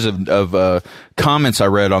pages of comments I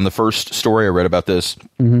read on the first story I read about this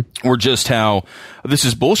were just how this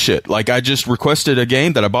is bullshit. Like, I just requested a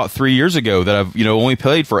game that I bought 3 years ago that I've only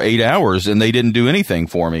played for 8 hours, and they didn't do anything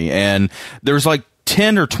for me. And there's like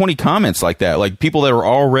 10 or 20 comments like that, like people that are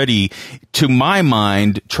already, to my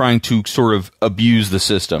mind, trying to sort of abuse the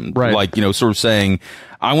system, right? Like, sort of saying,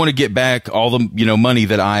 I want to get back all the money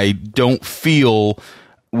that I don't feel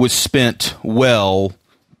was spent well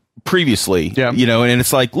previously. And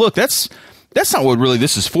it's like, look, that's not what really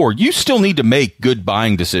this is for. You still need to make good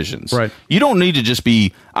buying decisions. Right. You don't need to just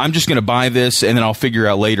be, I'm just going to buy this and then I'll figure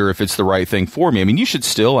out later if it's the right thing for me. I mean, you should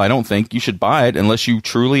still, I don't think you should buy it unless you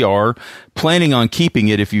truly are planning on keeping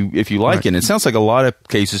it if you like it. And it sounds like a lot of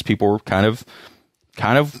cases people are kind of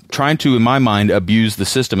trying to, in my mind, abuse the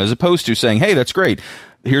system, as opposed to saying, hey, that's great.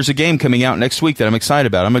 Here's a game coming out next week that I'm excited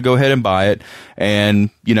about. I'm going to go ahead and buy it.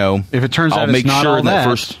 And, if it turns I'll out make it's not sure all in that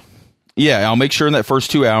first, I'll make sure in that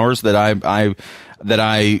first 2 hours that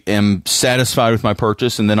I am satisfied with my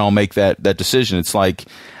purchase, and then I'll make that decision. It's like,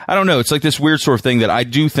 I don't know. It's like this weird sort of thing that I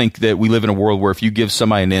do think that we live in a world where if you give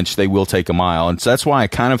somebody an inch, they will take a mile. And so that's why I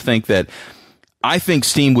kind of think that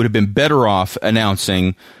Steam would have been better off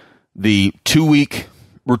announcing the 2-week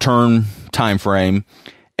return time frame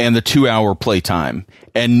and the 2-hour play time,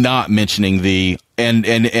 and not mentioning the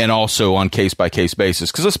and also on case by case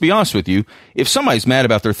basis. Because let's be honest with you, if somebody's mad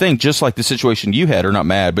about their thing, just like the situation you had, or not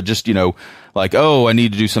mad, but just like, oh, I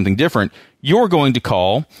need to do something different, you're going to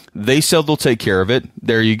call. They said they'll take care of it.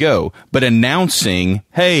 There you go. But announcing,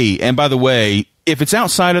 hey, and by the way, if it's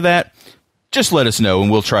outside of that, just let us know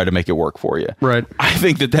and we'll try to make it work for you. Right. I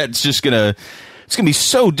think that's just gonna. It's going to be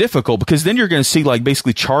so difficult, because then you're going to see like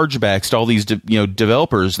basically chargebacks to all these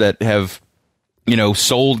developers that have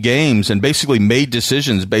sold games and basically made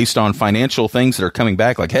decisions based on financial things that are coming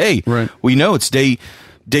back. Like, hey, we know it's day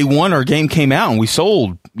one our game came out and we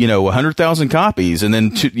sold 100,000 copies, and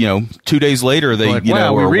then 2 days later they we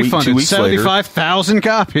refunded 2 weeks 75,000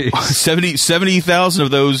 copies. 70,000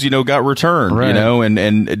 of those got returned.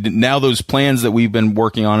 And now those plans that we've been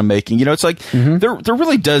working on and making, it's like there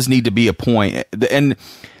really does need to be a point. And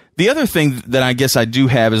the other thing that I guess I do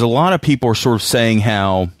have is a lot of people are sort of saying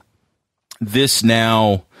how this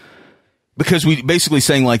now, because we basically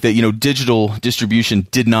saying like that, digital distribution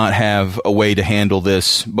did not have a way to handle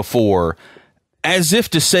this before, as if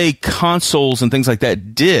to say consoles and things like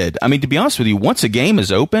that did. I mean, to be honest with you, once a game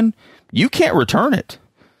is open, you can't return it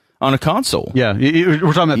on a console. Yeah, we're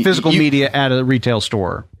talking about physical media at a retail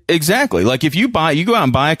store. Exactly. Like if you go out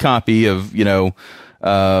and buy a copy of, anything.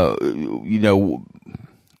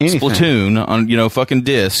 Splatoon on, fucking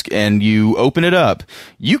disc, and you open it up,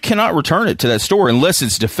 you cannot return it to that store unless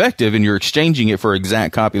it's defective and you're exchanging it for an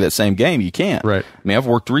exact copy of that same game. You can't. Right. I mean, I've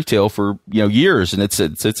worked retail for, years, and it's a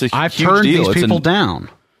I've huge turned deal. these people down.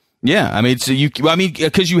 Yeah, I mean,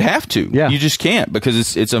 because you have to. Yeah. You just can't,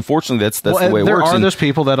 because it's unfortunately that's the way it works. There are those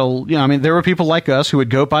people that'll, there were people like us who would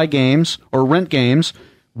go buy games or rent games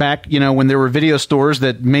back, when there were video stores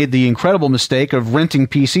that made the incredible mistake of renting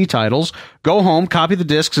PC titles, go home, copy the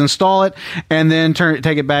discs, install it, and then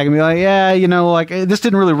take it back and be like, this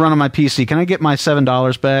didn't really run on my PC. Can I get my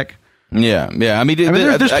 $7 back? Yeah. I mean,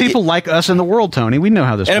 there's people like us in the world, Tony. We know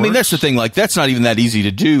how this works. I mean, that's the thing. Like, that's not even that easy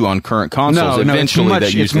to do on current consoles. Eventually,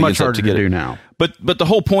 it's much harder to do now. But the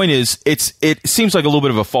whole point is, it seems like a little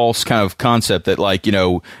bit of a false kind of concept that, like,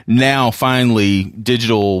 now finally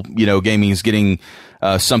digital, gaming is getting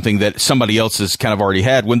something that somebody else has kind of already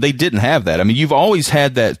had, when they didn't have that. I mean, you've always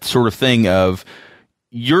had that sort of thing of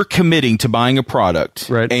you're committing to buying a product,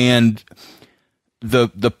 right? And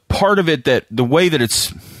the part of it that the way that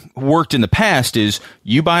it's worked in the past is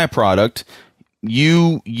you buy a product,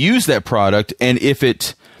 you use that product, and if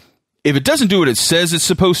it doesn't do what it says it's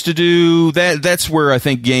supposed to do, that's where I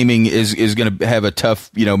think gaming is going to have a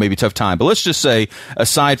tough, maybe tough time. But let's just say,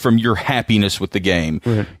 aside from your happiness with the game,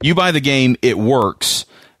 right, you buy the game, it works,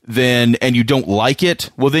 and you don't like it,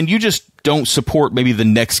 well, then you just don't support maybe the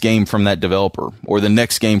next game from that developer or the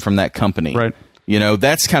next game from that company. Right.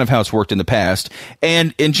 That's kind of how it's worked in the past.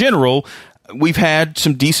 And in general, we've had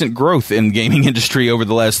some decent growth in the gaming industry over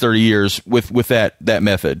the last 30 years with that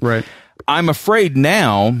method. Right. I'm afraid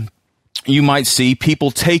now, you might see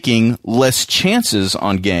people taking less chances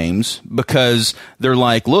on games because they're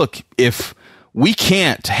like, look, if we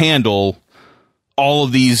can't handle all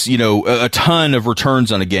of these, a ton of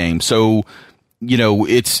returns on a game, so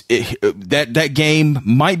that game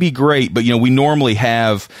might be great, but we normally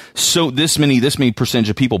have this many percentage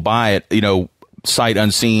of people buy it, sight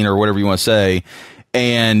unseen or whatever you want to say.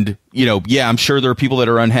 And, I'm sure there are people that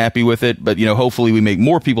are unhappy with it, but, hopefully we make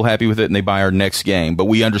more people happy with it and they buy our next game. But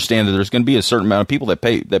we understand that there's going to be a certain amount of people that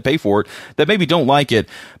pay for it that maybe don't like it,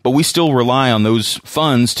 but we still rely on those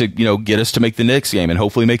funds to, get us to make the next game and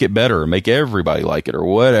hopefully make it better, make everybody like it or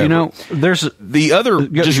whatever. There's the other,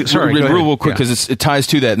 real quick, because it ties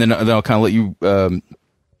to that, and then I'll kind of let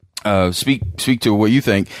you speak to what you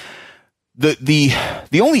think. The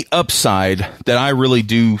only upside that I really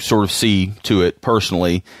do sort of see to it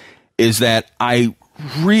personally is that I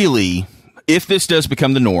really, if this does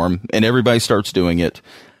become the norm and everybody starts doing it,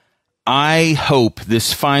 I hope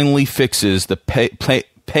this finally fixes the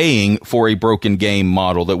paying for a broken game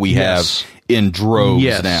model that we have in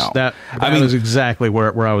droves now. That was exactly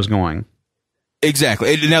where I was going.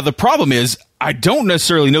 Exactly. Now, the problem is, I don't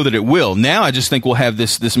necessarily know that it will. Now, I just think we'll have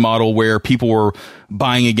this model where people are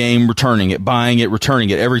buying a game, returning it, buying it, returning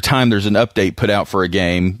it every time there's an update put out for a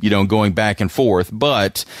game, going back and forth.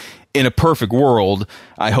 But in a perfect world,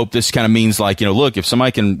 I hope this kind of means like, look, if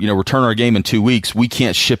somebody can, return our game in 2 weeks, we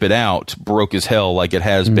can't ship it out broke as hell like it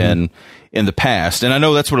has been in the past. And I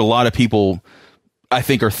know that's what a lot of people, I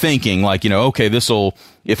think, are thinking, like, okay,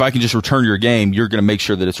 if I can just return your game, you're going to make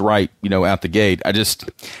sure that it's right, out the gate.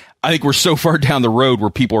 I think we're so far down the road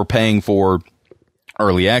where people are paying for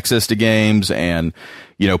early access to games and,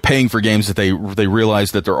 paying for games that they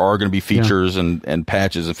realize that there are going to be features and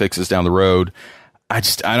patches and fixes down the road. I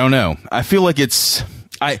don't know. I feel like the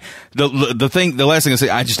last thing I say,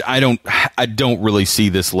 I don't really see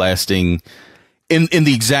this lasting in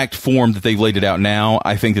the exact form that they've laid it out now.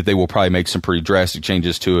 I think that they will probably make some pretty drastic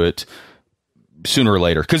changes to it sooner or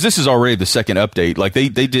later, because this is already the second update. Like they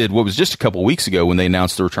did what was just a couple of weeks ago when they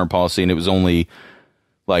announced the return policy, and it was only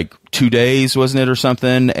like 2 days, wasn't it, or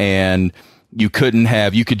something? And you could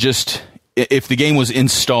just, if the game was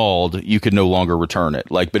installed, you could no longer return it.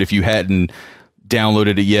 Like, but if you hadn't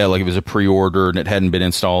downloaded it yet, like if it was a pre-order and it hadn't been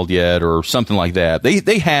installed yet or something like that,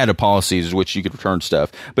 they had a policy in which you could return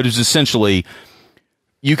stuff, but it was essentially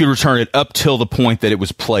you could return it up till the point that it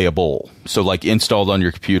was playable. So like installed on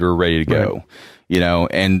your computer, ready to go,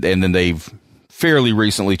 and then they've fairly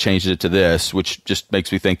recently changed it to this, which just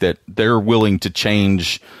makes me think that they're willing to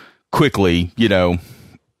change quickly,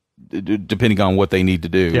 depending on what they need to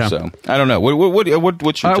do. Yeah. So I don't know.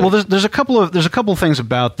 What's your take? Well, there's a couple of things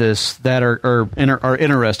about this that are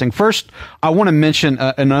interesting. First, I want to mention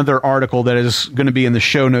another article that is going to be in the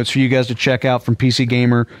show notes for you guys to check out from PC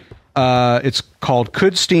Gamer. It's called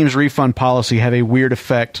 "Could Steam's Refund Policy Have a Weird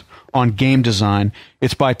Effect on Game Design?"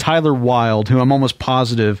 It's by Tyler Wilde, who I'm almost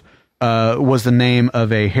positive was the name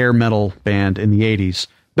of a hair metal band in the 80s.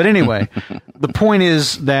 But anyway, the point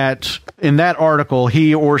is that in that article,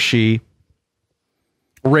 he or she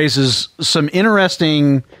raises some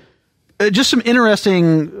interesting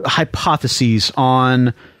hypotheses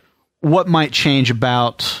on what might change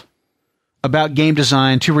about game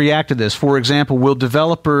design to react to this. For example, will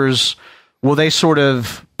they sort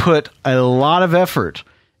of put a lot of effort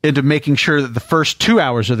into making sure that the first 2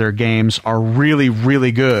 hours of their games are really,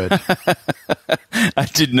 really good? I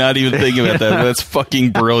did not even think about that. That's fucking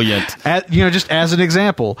brilliant. Just as an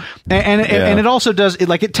example. And it also does,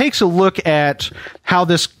 it takes a look at how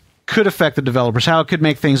this could affect the developers, how it could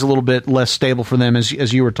make things a little bit less stable for them,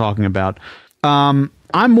 as you were talking about. I'm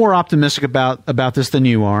more optimistic about this than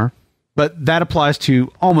you are, but that applies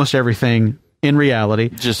to almost everything in reality.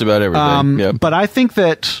 Just about everything. Yep. But I think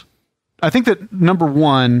that number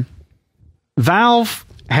one, Valve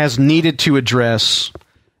has needed to address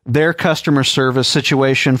their customer service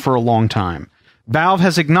situation for a long time. Valve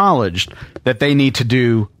has acknowledged that they need to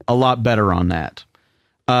do a lot better on that.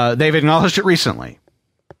 They've acknowledged it recently.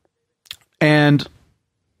 And,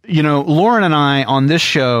 Lauren and I on this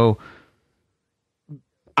show,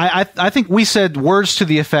 I think we said words to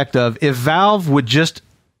the effect of, if Valve would just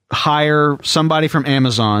hire somebody from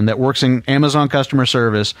Amazon that works in Amazon customer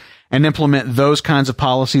service and implement those kinds of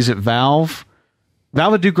policies at Valve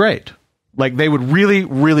would do great. Like, they would really,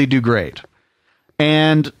 really do great.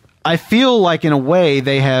 And I feel like, in a way,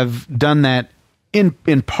 they have done that in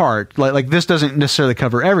part. Like this doesn't necessarily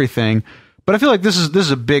cover everything, but I feel like this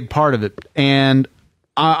is a big part of it. And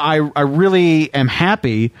I really am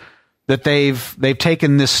happy that they've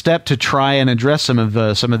taken this step to try and address some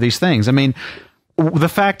of these things. I mean, the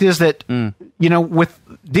fact is that, with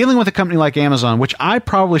dealing with a company like Amazon, which I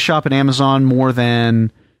probably shop at Amazon more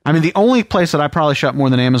than, the only place that I probably shop more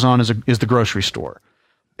than Amazon is the grocery store.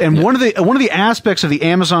 And one of the aspects of the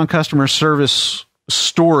Amazon customer service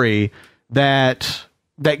story that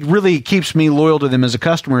really keeps me loyal to them as a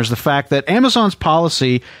customer is the fact that Amazon's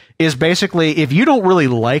policy is basically, if you don't really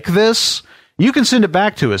like this, you can send it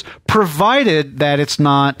back to us, provided it's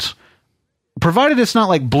not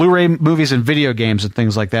like Blu-ray movies and video games and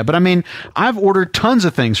things like that. But I've ordered tons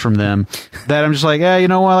of things from them that I'm just like, you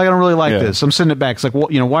know what, I don't really like this. I'm sending it back. It's like, well,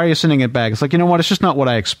 why are you sending it back? It's like, you know what, it's just not what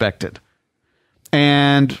I expected.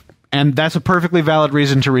 And that's a perfectly valid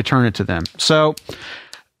reason to return it to them. So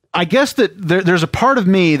I guess that there's a part of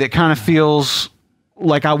me that kind of feels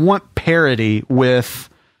like I want parity with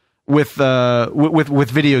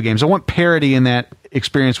video games. I want parity in that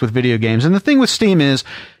experience with video games. And the thing with Steam is,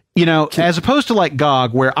 as opposed to like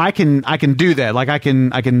GOG, where I can do that. Like I can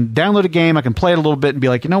download a game, I can play it a little bit and be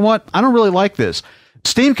like, you know what, I don't really like this.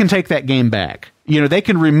 Steam can take that game back. They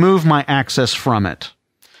can remove my access from it.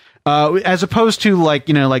 As opposed to like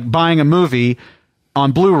buying a movie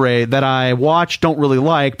on Blu-ray that I watch, don't really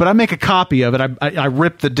like, but I make a copy of it. I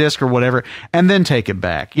rip the disc or whatever and then take it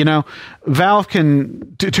back. Valve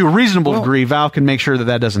can, to a reasonable degree, Valve can make sure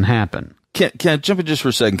that doesn't happen. Can I jump in just for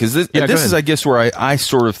a second? Because this is, I guess, where I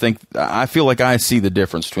sort of think, I feel like I see the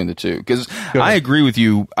difference between the two. Because I agree with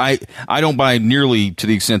you. I don't buy nearly to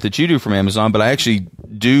the extent that you do from Amazon, but I actually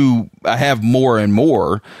do. I have more and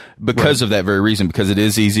more because of that very reason. Because it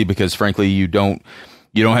is easy. Because frankly, you don't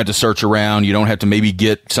have to search around. You don't have to maybe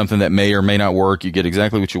get something that may or may not work. You get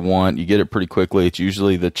exactly what you want. You get it pretty quickly. It's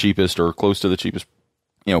usually the cheapest or close to the cheapest,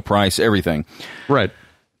 price. Everything. Right.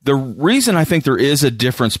 The reason I think there is a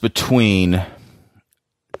difference between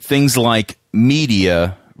things like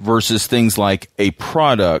media versus things like a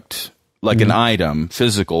product, like an item,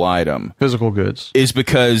 physical goods, is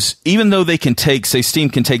because even though they can Steam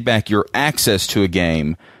can take back your access to a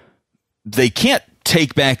game, they can't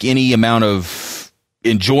take back any amount of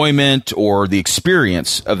enjoyment or the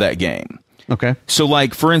experience of that game. Okay. So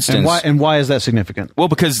like, for instance, and why is that significant? Well,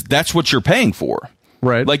 because that's what you're paying for.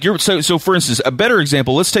 Right. Like so for instance, a better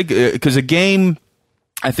example, let's take, because a game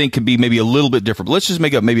I think could be maybe a little bit different, but let's just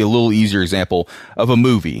make up maybe a little easier example of a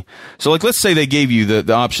movie. So like, let's say they gave you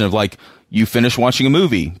the option of like, you finished watching a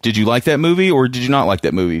movie. Did you like that movie or did you not like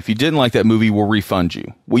that movie? If you didn't like that movie, we'll refund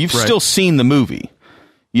you. Well, you've still seen the movie.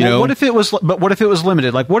 What if it was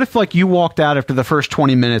limited? Like, what if like you walked out after the first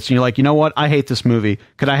 20 minutes and you're like, you know what? I hate this movie.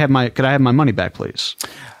 Could I have my money back, please?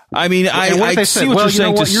 I see what you're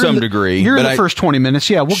saying to some degree. You're in the first 20 minutes.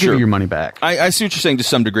 Yeah, we'll give you your money back. I see what you're saying to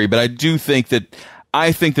some degree, but I do think that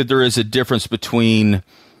there is a difference between.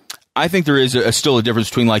 I think there is still a difference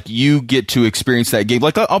between like you get to experience that game.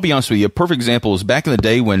 Like I'll be honest with you, a perfect example is back in the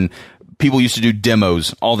day when people used to do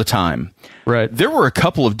demos all the time. Right. There were a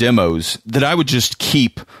couple of demos that I would just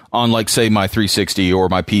keep on, like, say, my 360 or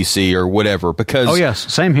my PC or whatever, because... Oh,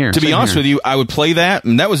 yes. Same here. To be honest with you, I would play that,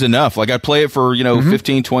 and that was enough. Like, I'd play it for,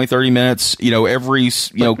 15, 20, 30 minutes, every,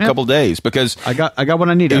 couple days, because... I got what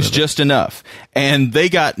I needed. It was just enough. And they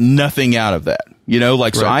got nothing out of that.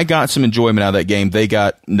 So I got some enjoyment out of that game. They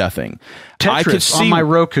got nothing. Tetris on my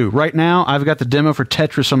Roku. Right now, I've got the demo for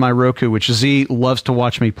Tetris on my Roku, which Z loves to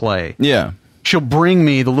watch me play. Yeah. She'll bring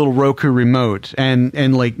me the little Roku remote and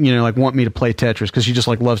want me to play Tetris because she just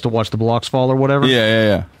like loves to watch the blocks fall or whatever.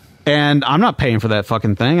 Yeah. And I'm not paying for that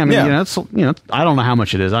fucking thing. I mean, I don't know how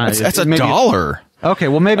much it is. That's $1. Okay,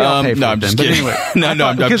 well maybe I'll pay for it I'm then. Just kidding. Anyway, no,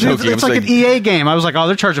 I'm joking. It's like an EA game. I was like, oh,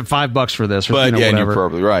 they're charging $5 for this. Or, but whatever. You're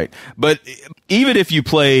probably right. But even if you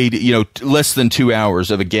played, less than 2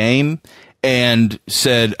 hours of a game and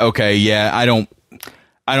said, okay, yeah, I don't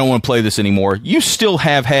want to play this anymore, you still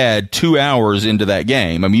have had 2 hours into that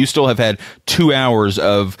game. I mean, you still have had 2 hours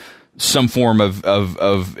of some form of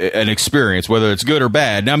an experience, whether it's good or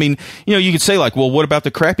bad. Now, I mean, you could say like, well, what about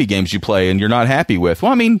the crappy games you play and you're not happy with?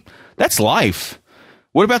 Well, I mean, that's life.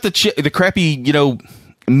 What about the crappy,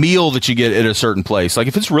 meal that you get at a certain place? Like,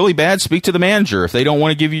 if it's really bad, speak to the manager. If they don't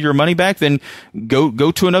want to give you your money back, then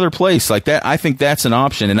go to another place like that. I think that's an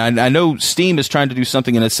option. And I know Steam is trying to do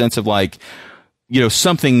something in a sense of like,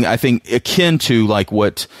 something I think akin to like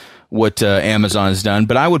what Amazon has done.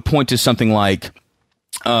 But I would point to something like,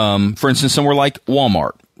 for instance, somewhere like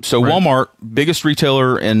Walmart. So Walmart, biggest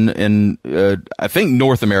retailer in I think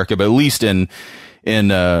North America, but at least in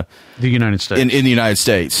the United States. In the United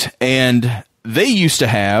States. And they used to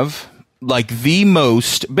have like the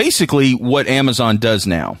most, basically what Amazon does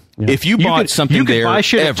now, If you bought something you could there, buy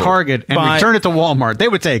shit at Target and return it to Walmart. They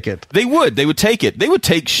would take it. They would take it. They would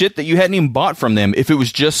take shit that you hadn't even bought from them if it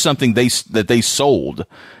was just something that they sold.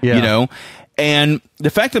 Yeah. You know, and the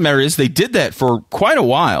fact of the matter is, they did that for quite a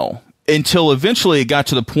while until eventually it got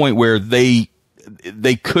to the point where they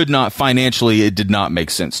could not financially. It did not make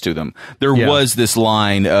sense to them. There was this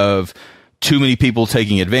line of too many people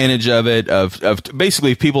taking advantage of it, of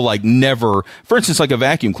basically people like never, for instance, like a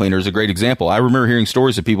vacuum cleaner is a great example. I remember hearing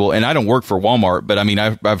stories of people, and I don't work for Walmart, but I mean,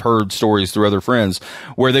 I've heard stories through other friends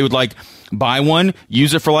where they would like buy one,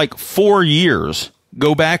 use it for like 4 years,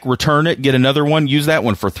 go back, return it, get another one, use that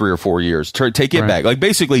one for 3 or 4 years, take it back. Like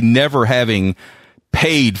basically never having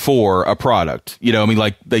paid for a product. You know, I mean,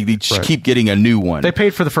 like they just keep getting a new one. They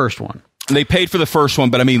paid for the first one. They paid for the first one,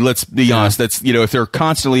 but I mean, let's be honest. That's, you know, if they're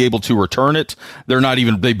constantly able to return it,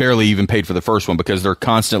 they barely even paid for the first one because they're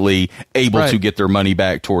constantly able to get their money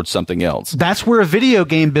back towards something else. That's where a video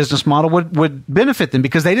game business model would benefit them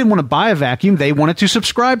because they didn't want to buy a vacuum. They wanted to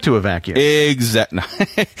subscribe to a vacuum. Exactly.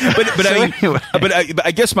 but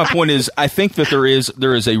I guess my point is, I think that there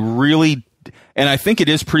is a really, and I think it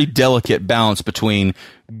is pretty delicate balance between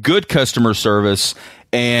good customer service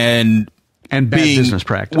and bad business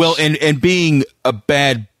practice. Well, and being a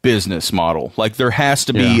bad business model. Like there has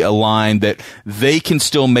to be a line that they can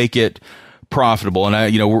still make it profitable.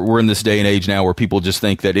 And we're in this day and age now where people just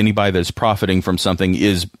think that anybody that's profiting from something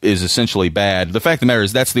is essentially bad. The fact of the matter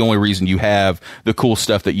is that's the only reason you have the cool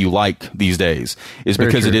stuff that you like these days is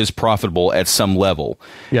because it is profitable at some level.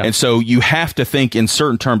 Yeah. And so you have to think in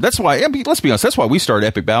certain terms. That's why, I mean, let's be honest, that's why we started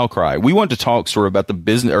Epic Battle Cry. We wanted to talk sort of about the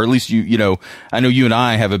business, or at least I know you and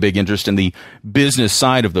I have a big interest in the business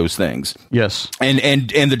side of those things. Yes. And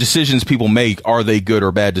the decisions people make, are they good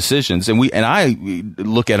or bad decisions? And I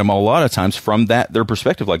look at them a lot of times from their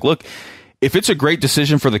perspective. Like, look, if it's a great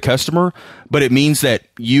decision for the customer, but it means that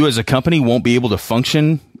you as a company won't be able to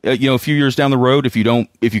function, a few years down the road, if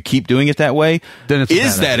you keep doing it that way, then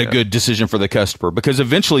is that a good decision for the customer? Because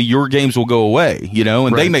eventually your games will go away,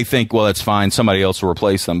 and they may think, well, that's fine, somebody else will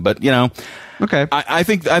replace them. But okay, I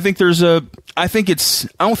don't think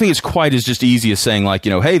it's quite as just easy as saying like,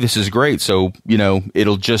 hey, this is great, so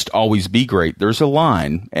it'll just always be great. There's a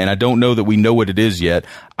line, and I don't know that we know what it is yet.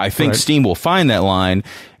 I think Steam will find that line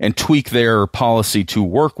and tweak their policy to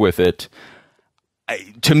work with it.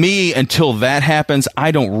 To me, until that happens,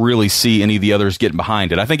 I don't really see any of the others getting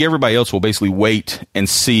behind it. I think everybody else will basically wait and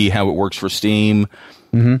see how it works for Steam.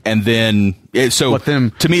 Mm-hmm. And then,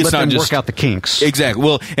 to me, it's not just work out the kinks. Exactly.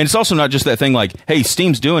 Well, and it's also not just that thing like, hey,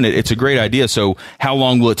 Steam's doing it. It's a great idea. So how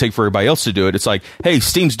long will it take for everybody else to do it? It's like, hey,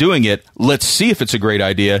 Steam's doing it. Let's see if it's a great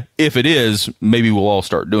idea. If it is, maybe we'll all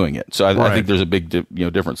start doing it. So I think there's a big,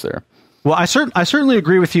 difference there. Well, I certainly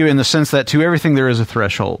agree with you in the sense that to everything there is a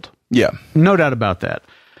threshold. Yeah, no doubt about that.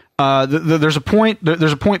 There's a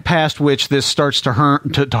point past which this starts to harm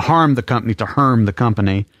the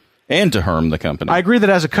company. And to harm the company. I agree that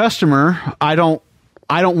as a customer, I don't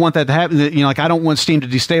want that to happen. I don't want Steam to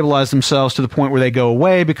destabilize themselves to the point where they go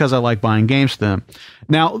away because I like buying games from them.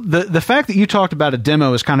 Now, the fact that you talked about a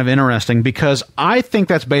demo is kind of interesting because I think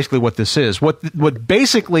that's basically what this is. What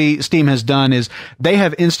basically Steam has done is they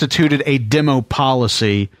have instituted a demo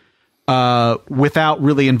policy without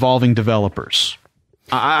really involving developers.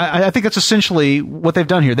 I think that's essentially what they've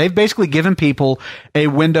done here. They've basically given people a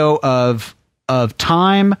window of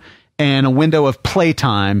time and a window of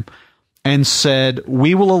playtime and said,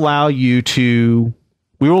 we will allow you to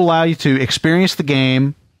experience the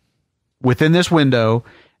game within this window,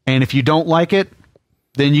 and if you don't like it,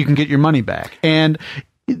 then you can get your money back. And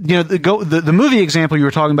the movie example you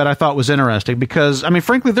were talking about I thought was interesting because, I mean,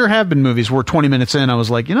 frankly, there have been movies where 20 minutes in I was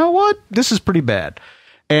like, you know what? This is pretty bad.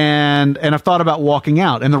 And I've thought about walking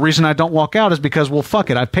out. And the reason I don't walk out is because, well, fuck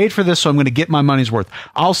it. I paid for this, so I'm going to get my money's worth.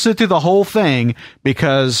 I'll sit through the whole thing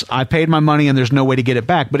because I paid my money and there's no way to get it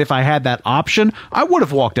back. But if I had that option, I would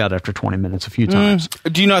have walked out after 20 minutes a few times.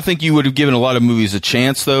 Do you not think you would have given a lot of movies a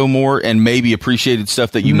chance, though, more, and maybe appreciated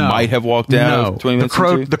stuff that you might have walked out of 20 minutes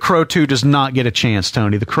into? The Crow 2 does not get a chance,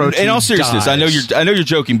 Tony. The Crow 2 in all seriousness, dies. I know you're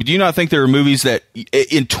joking, but do you not think there are movies that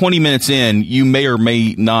in 20 minutes in, you may or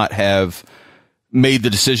may not have made the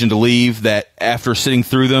decision to leave, that after sitting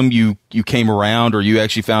through them, you came around, or you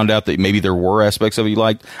actually found out that maybe there were aspects of it you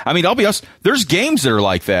liked? I mean, I'll be honest, there's games that are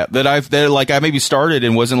like that I maybe started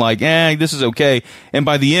and wasn't like, this is okay. And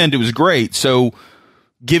by the end, it was great. So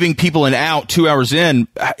giving people an out 2 hours in,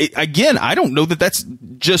 again, I don't know that that's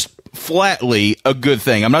just flatly a good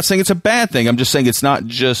thing. I'm not saying it's a bad thing. I'm just saying it's not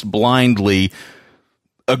just blindly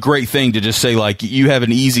a great thing to just say, like, you have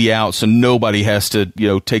an easy out, so nobody has to,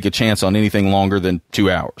 take a chance on anything longer than 2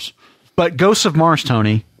 hours. But Ghosts of Mars,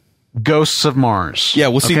 Tony, Ghosts of Mars. Yeah,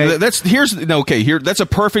 well, see, that's a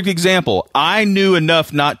perfect example. I knew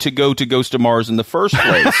enough not to go to Ghost of Mars in the first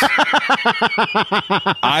place.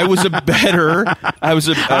 I was a better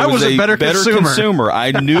consumer.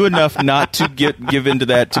 I knew enough not to give into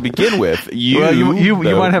that to begin with. You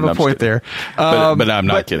might have a point there, but I'm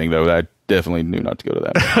not kidding though. I definitely knew not to go to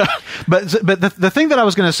that. but the thing that I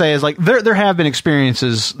was going to say is, like, there have been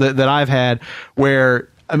experiences that I've had where,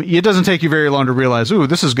 I mean, it doesn't take you very long to realize, ooh,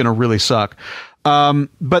 this is going to really suck.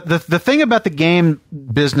 But the thing about the game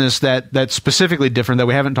business that's specifically different that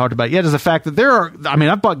we haven't talked about yet is the fact that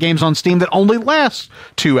I've bought games on Steam that only last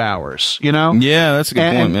 2 hours, you know? Yeah, that's a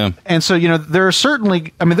good point, yeah. And so, you know, there's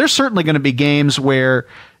certainly going to be games where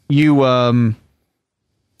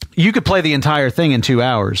you could play the entire thing in 2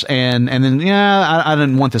 hours, and then I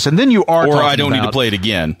didn't want this, and then you are, or I don't need to play it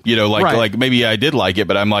again. You know, like maybe I did like it,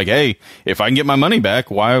 but I'm like, hey, if I can get my money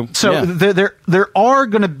back, why? So there are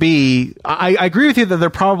going to be. I agree with you that there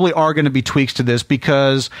probably are going to be tweaks to this,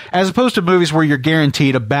 because as opposed to movies where you're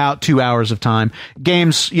guaranteed about 2 hours of time,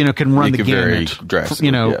 games can run the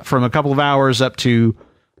gamut. From a couple of hours up to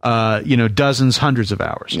dozens, hundreds of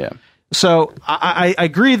hours. Yeah. So I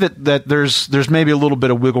agree that there's maybe a little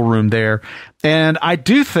bit of wiggle room there, and I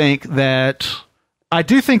do think that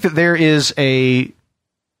there is a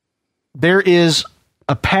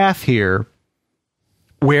path here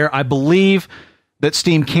where I believe that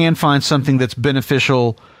Steam can find something that's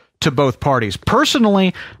beneficial to both parties.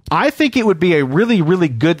 Personally, I think it would be a really, really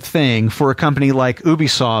good thing for a company like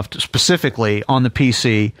Ubisoft, specifically on the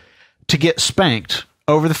PC, to get spanked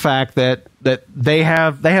over the fact that they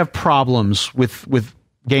have problems with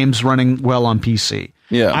games running well on PC.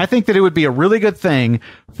 Yeah. I think that it would be a really good thing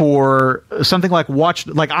for something like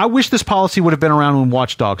I wish this policy would have been around when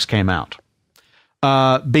Watch Dogs came out.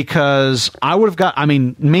 Because I would have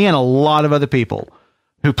me and a lot of other people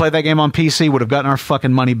who played that game on PC would have gotten our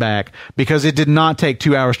fucking money back, because it did not take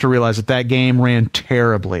 2 hours to realize that game ran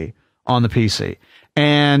terribly on the PC.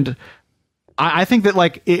 And I think that,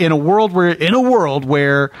 like, in a world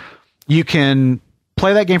where you can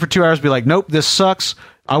play that game for 2 hours, be like, nope, this sucks,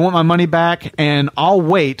 I want my money back, and I'll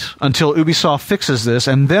wait until Ubisoft fixes this,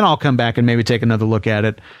 and then I'll come back and maybe take another look at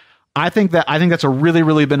it. I think that's a really,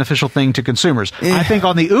 really beneficial thing to consumers. Yeah. I think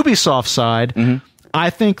on the Ubisoft side, mm-hmm.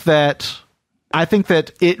 I think that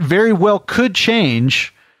it very well could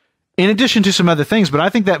change, in addition to some other things, but I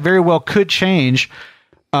think that very well could change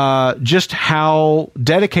just how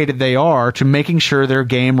dedicated they are to making sure their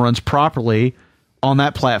game runs properly on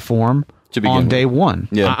that platform on day one.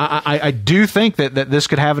 Yeah. I do think that this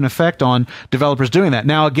could have an effect on developers doing that.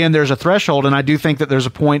 Now, again, there's a threshold, and I do think that there's a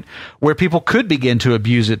point where people could begin to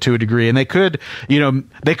abuse it to a degree, and they could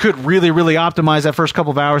really, really optimize that first couple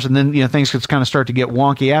of hours, and then things could kind of start to get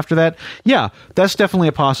wonky after that. Yeah, that's definitely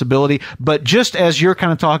a possibility. But just as you're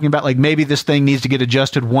kind of talking about, like, maybe this thing needs to get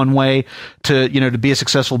adjusted one way to be a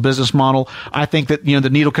successful business model, I think that the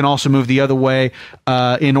needle can also move the other way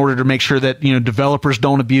in order to make sure that developers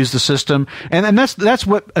don't abuse the system. And that's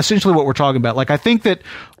what essentially what we're talking about. Like, I think that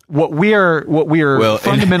what we are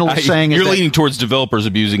fundamentally saying is you're leaning towards developers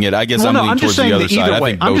abusing it. I guess I'm leaning towards the other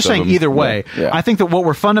side. I'm just saying either way. Yeah. I think that what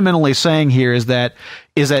we're fundamentally saying here is that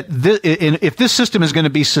if this system is going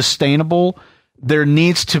to be sustainable, there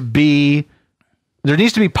needs to be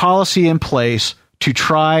policy in place to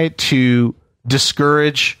try to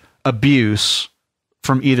discourage abuse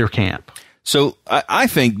from either camp. So I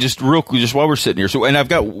think just real quick, just while we're sitting here, and I've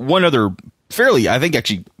got one other fairly, I think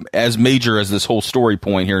actually as major as this whole story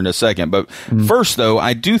point here in a second. But first, though,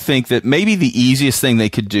 I do think that maybe the easiest thing they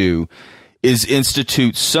could do is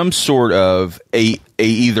institute some sort of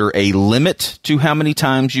either a limit to how many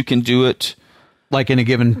times you can do it, like in a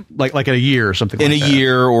given like in a year or something, in a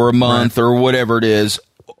year or a month or whatever it is.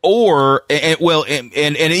 Or,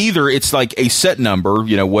 and either it's like a set number,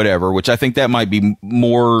 whatever, which I think that might be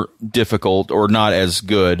more difficult or not as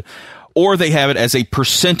good, or they have it as a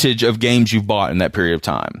percentage of games you've bought in that period of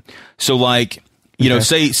time. So, like,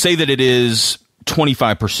 say that it is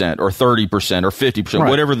 25% or 30% or 50%,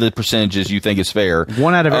 whatever the percentage is you think is fair.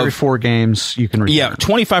 1 out of every 4 games you can return. Yeah,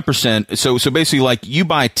 25%. So basically, like, you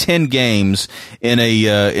buy 10 games in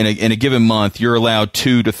a given month, you're allowed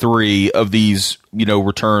 2 to 3 of these,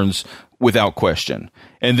 returns without question.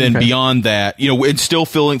 And then beyond that, it's still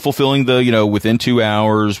fulfilling the, within 2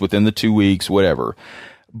 hours, within the 2 weeks, whatever.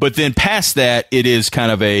 But then past that, it is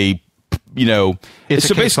kind of a, so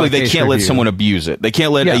basically they can't let someone abuse it. They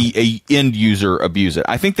can't let a end user abuse it.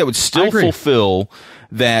 I think that would still fulfill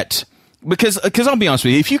that, because I'll be honest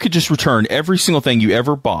with you, if you could just return every single thing you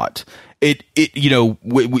ever bought,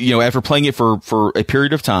 after playing it for a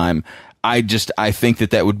period of time, I think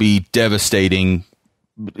that would be devastating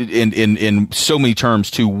in so many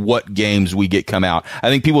terms to what games we get come out. I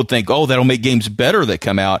think people would think, oh, that'll make games better that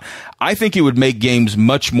come out. I think it would make games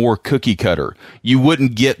much more cookie cutter. You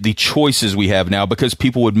wouldn't get the choices we have now because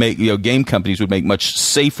people would make, game companies would make much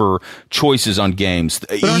safer choices on games.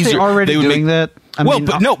 But aren't they already doing that?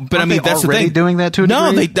 That's the thing. Doing that to a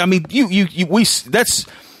degree?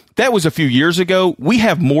 That was a few years ago. We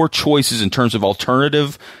have more choices in terms of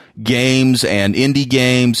alternative games and indie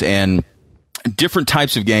games and different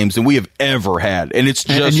types of games than we have ever had, and it's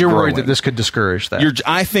just. And you're growing. worried that this could discourage that.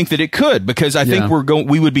 I think that it could, because I think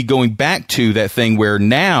we would be going back to that thing where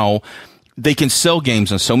now they can sell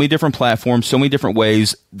games on so many different platforms, so many different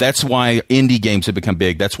ways. That's why indie games have become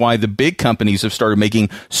big. That's why the big companies have started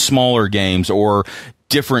making smaller games or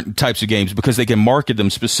different types of games, because they can market them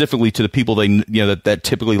specifically to the people that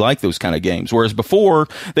typically like those kind of games. Whereas before,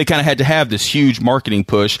 they kind of had to have this huge marketing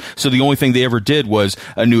push. So the only thing they ever did was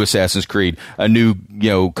a new Assassin's Creed, a new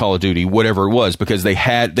Call of Duty, whatever it was, because they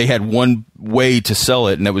had one way to sell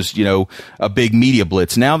it, and that was a big media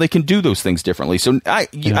blitz. Now they can do those things differently. So I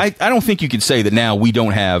don't think you could say that now we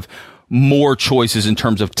don't have more choices in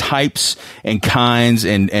terms of types and kinds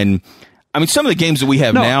and I mean, some of the games that we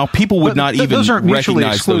have now, people would not even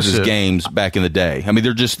recognize those as games back in the day. I mean,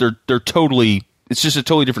 they're totally, it's just a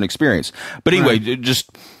totally different experience. But anyway,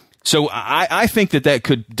 so I think that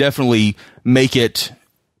could definitely make it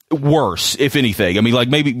worse, if anything. I mean, like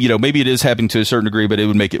maybe it is happening to a certain degree, but it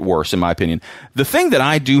would make it worse, in my opinion. The thing that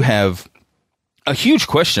I do have a huge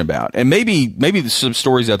question about, and maybe there's some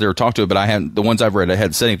stories out there to talk to it, but the ones I've read, I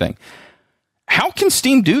hadn't said anything. How can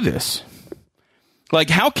Steam do this? Like,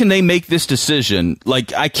 how can they make this decision?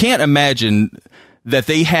 Like, I can't imagine that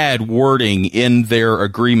they had wording in their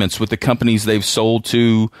agreements with the companies they've sold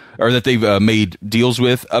to or that they've made deals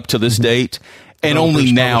with up to this date and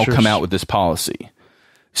only now come out with this policy.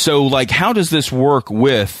 So, like, how does this work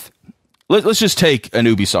with, let's just take an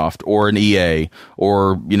Ubisoft or an EA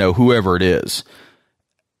or, whoever it is.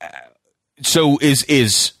 So is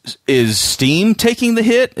Steam taking the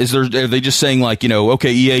hit? Are they just saying like,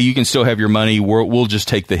 okay, EA, you can still have your money. We'll just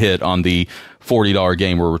take the hit on the $40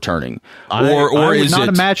 game we're returning. I would not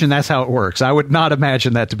imagine that's how it works. I would not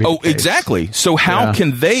imagine that to be the case. Exactly. So how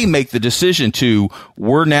can they make the decision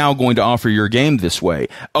we're now going to offer your game this way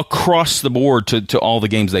across the board to all the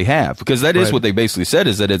games they have? Because that is what they basically said,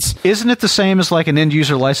 is that Isn't it the same as like an end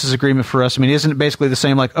user license agreement for us? I mean, isn't it basically the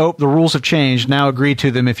same like, the rules have changed, now agree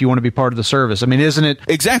to them if you want to be part of the service? I mean, isn't it?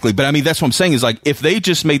 Exactly. But I mean, that's what I'm saying is like, if they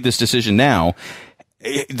just made this decision now,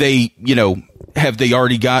 they, have they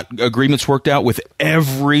already got agreements worked out with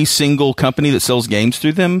every single company that sells games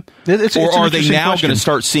through them? Or are they now going to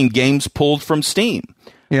start seeing games pulled from Steam?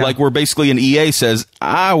 Yeah. Like where basically an EA says,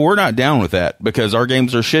 we're not down with that because our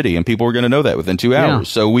games are shitty and people are going to know that within 2 hours.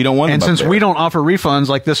 So we don't want them. And since we don't offer refunds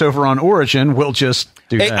like this over on Origin, we'll just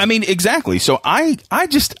do that. I mean, exactly. So I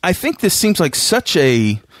think this seems like such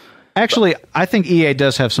a... Actually, I think EA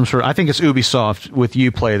does have some sort of... I think it's Ubisoft with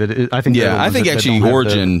Uplay that I think... Yeah, I think actually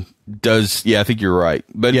Origin does... Yeah, I think you're right.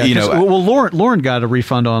 But, Well, Lauren got a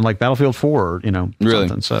refund on like Battlefield 4 or, really?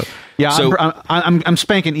 Something. So, yeah, I'm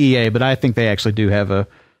spanking EA, but I think they actually do have a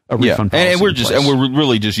refund policy. And we're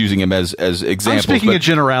really just using them as examples. I'm speaking of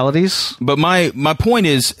generalities. But my point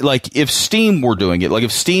is, like, if Steam were doing it, like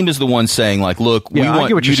if Steam is the one saying, like, look, we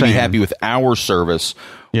want you to be happy with our service...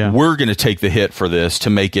 Yeah. We're going to take the hit for this to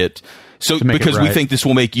make it so because we think this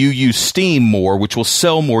will make you use Steam more, which will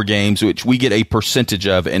sell more games, which we get a percentage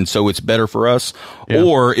of, and so it's better for us. Yeah.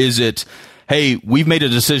 Or is it, hey, we've made a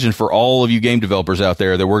decision for all of you game developers out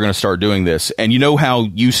there that we're going to start doing this. And you know how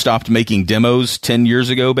you stopped making demos 10 years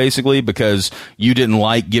ago, basically, because you didn't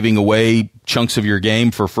like giving away chunks of your game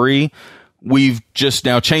for free? We've just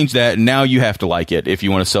now changed that, and now you have to like it if you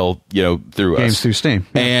want to sell, through games us. Through Steam.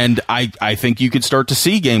 Yeah. And I think you could start to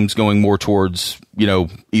see games going more towards,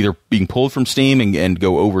 either being pulled from Steam and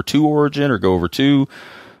go over to Origin or go over to,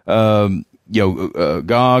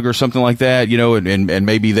 GOG or something like that, and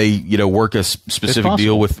maybe they, work a specific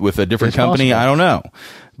deal with a different company. Possible. I don't know.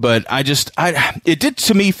 But it did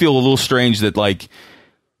to me feel a little strange that like,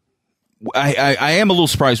 I am a little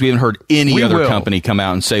surprised we haven't heard any other company come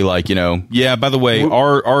out and say like, yeah, by the way,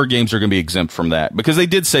 our games are going to be exempt from that, because they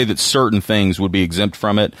did say that certain things would be exempt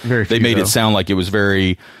from it. They made it sound like it was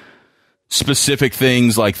very specific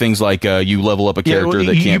things like you level up a character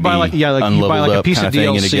that can't be unleveled you buy like a piece kind of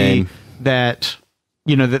thing DLC in a game that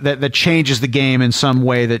that changes the game in some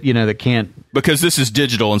way that that can't, because this is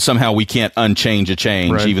digital and somehow we can't unchange a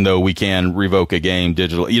change, even though we can revoke a game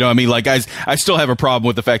digital. I mean, like I still have a problem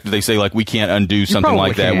with the fact that they say like we can't undo something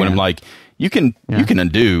like that when I'm like, you can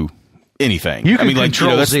undo anything. You can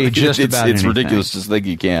control Z just about anything. It's ridiculous to think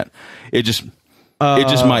you can't. It just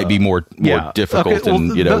might be more difficult than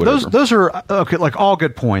whatever. Those are like all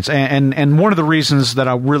good points, and one of the reasons that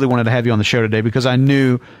I really wanted to have you on the show today, because I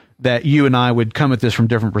knew that you and I would come at this from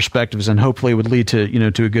different perspectives, and hopefully it would lead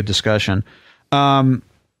to to a good discussion.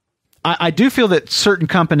 I do feel that certain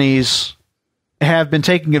companies have been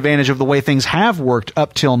taking advantage of the way things have worked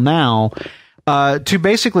up till now, to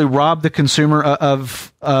basically rob the consumer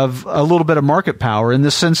of a little bit of market power, in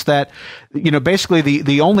the sense that, basically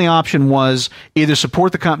the only option was either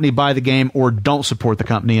support the company, buy the game, or don't support the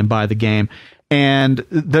company and buy the game. And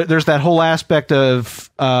there's that whole aspect of,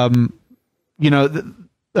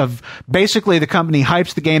 of basically the company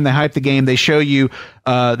hypes the game, they show you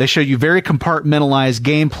very compartmentalized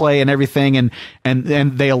gameplay and everything,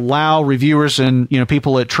 and they allow reviewers and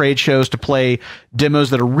people at trade shows to play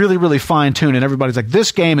demos that are really, really fine-tuned, and everybody's like,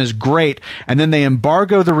 this game is great, and then they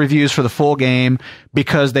embargo the reviews for the full game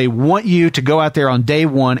because they want you to go out there on day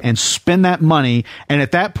one and spend that money, and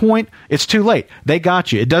at that point it's too late. They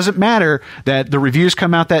got you. It doesn't matter that the reviews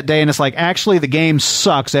come out that day and it's like, actually the game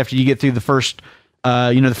sucks after you get through the first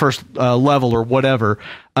level or whatever.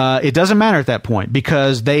 It doesn't matter at that point,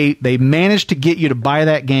 because they managed to get you to buy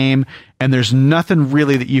that game, and there's nothing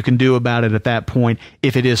really that you can do about it at that point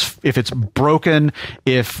if it's broken,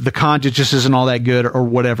 if the content just isn't all that good or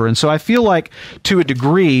whatever. And so I feel like, to a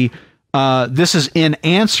degree, this is in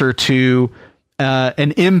answer to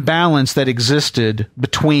an imbalance that existed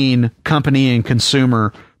between company and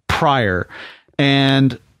consumer prior.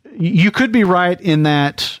 And you could be right in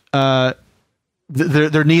that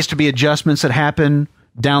there needs to be adjustments that happen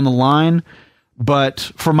down the line,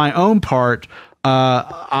 but for my own part,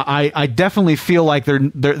 I definitely feel like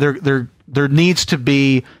there needs to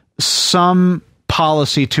be some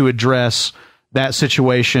policy to address that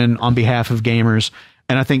situation on behalf of gamers,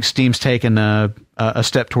 and I think Steam's taken a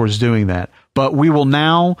step towards doing that. But we will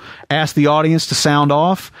now ask the audience to sound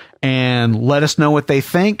off and let us know what they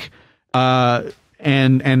think.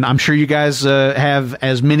 And I'm sure you guys have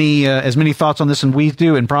as many thoughts on this than we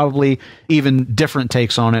do, and probably even different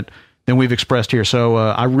takes on it than we've expressed here. So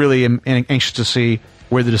I really am anxious to see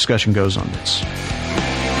where the discussion goes on this.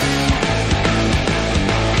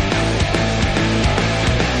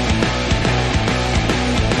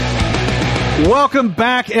 Welcome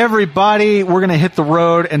back, everybody. We're going to hit the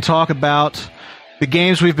road and talk about the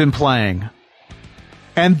games we've been playing.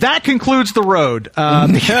 And that concludes the road,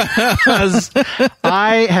 because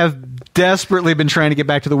I have desperately been trying to get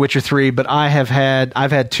back to The Witcher 3, but I've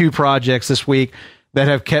had two projects this week that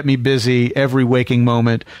have kept me busy every waking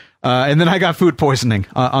moment, and then I got food poisoning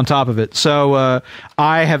on top of it. So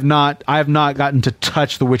I have not gotten to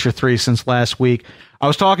touch The Witcher 3 since last week. I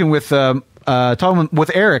was talking with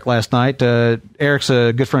Eric last night. Eric's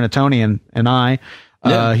a good friend of Tony and I.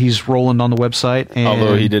 Yeah. He's Roland on the website, and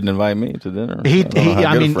although he didn't invite me to dinner. He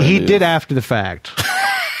did after the fact.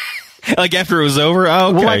 Like after it was over? Oh,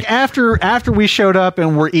 okay. Well, like after we showed up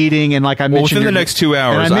and we're eating, and like I mentioned, within the next 2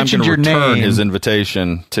 hours, I'm going to return his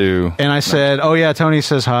invitation to. And I said, "Oh yeah, Tony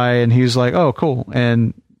says hi," and he's like, "Oh, cool,"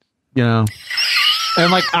 and and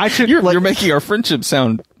like I should. You're making our friendship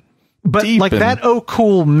sound. But deep like that, oh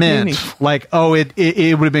cool meant like, oh, it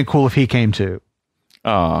would have been cool if he came too.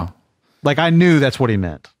 Like, I knew that's what he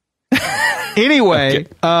meant. Anyway,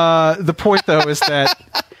 okay. The point, though, is that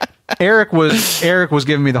Eric was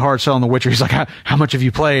giving me the hard sell on The Witcher. He's like, how much have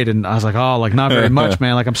you played? And I was like, oh, like, not very much,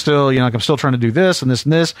 man. Like, I'm still trying to do this and this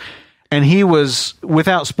and this. And he was,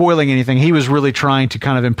 without spoiling anything, he was really trying to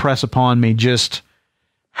kind of impress upon me just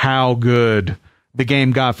how good the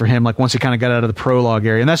game got for him, like, once he kind of got out of the prologue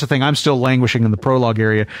area. And that's the thing, I'm still languishing in the prologue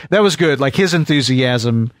area. That was good. Like, his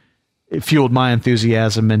enthusiasm... it fueled my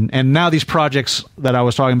enthusiasm, and now these projects that I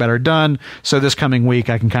was talking about are done, so this coming week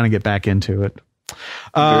I can kind of get back into it.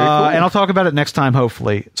 Cool. And I'll talk about it next time,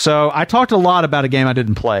 hopefully. So I talked a lot about a game I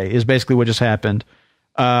didn't play, is basically what just happened.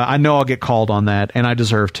 I know I'll get called on that, and I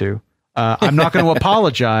deserve to. I'm not going to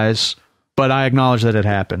apologize, but I acknowledge that it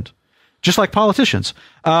happened. Just like politicians.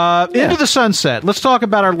 Into the sunset. Let's talk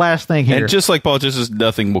about our last thing here. And just like politicians,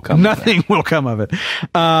 nothing will come of it. Nothing will come of it.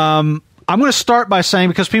 I'm going to start by saying,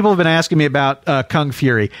 because people have been asking me about Kung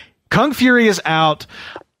Fury. Kung Fury is out.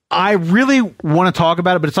 I really want to talk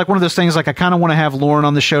about it, but it's like one of those things, like I kind of want to have Lauren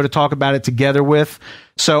on the show to talk about it together with.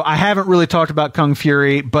 So I haven't really talked about Kung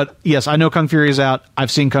Fury, but yes, I know Kung Fury is out.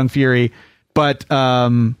 I've seen Kung Fury, but I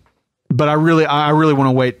really want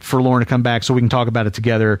to wait for Lauren to come back so we can talk about it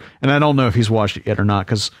together. And I don't know if he's watched it yet or not,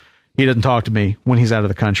 because he doesn't talk to me when he's out of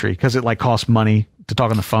the country, because it like costs money to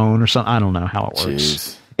talk on the phone or something. I don't know how it works.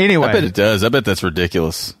 Jeez. Anyway, I bet it does. I bet that's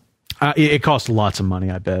ridiculous. It costs lots of money,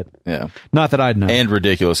 I bet. Yeah. Not that I'd know. And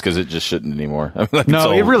ridiculous, because it just shouldn't anymore. I mean,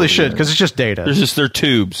 no, it really should, because it's just data. There are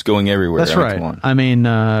tubes going everywhere. That's right. I mean,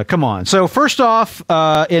 come on. So first off,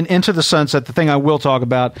 in Into the Sunset, the thing I will talk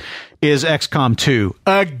about is XCOM 2.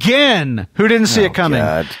 Again! Who didn't see it coming?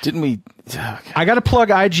 God. Didn't we... Oh, I got to plug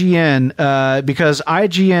IGN, because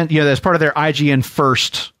IGN, that's part of their IGN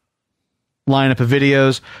First lineup of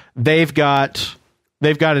videos. They've got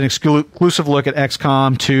an exclusive look at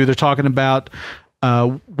XCOM 2. They're talking about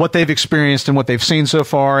what they've experienced and what they've seen so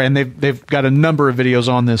far, and they've got a number of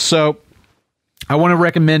videos on this. So I want to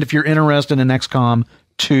recommend, if you're interested in XCOM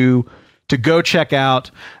 2, to go check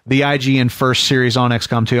out the IGN First series on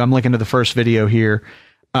XCOM 2. I'm linking to the first video here.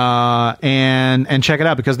 And check it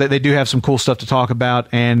out, because they do have some cool stuff to talk about,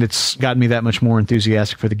 and it's gotten me that much more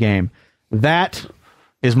enthusiastic for the game. That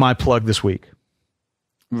is my plug this week.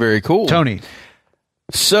 Very cool. Tony.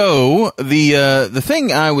 So the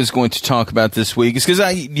thing I was going to talk about this week is because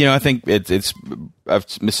I think it's I've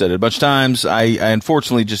said it a bunch of times. I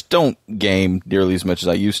unfortunately just don't game nearly as much as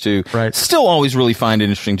I used to. Right. Still always really find it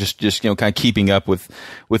interesting, just kind of keeping up with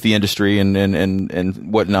the industry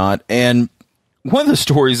and whatnot. And one of the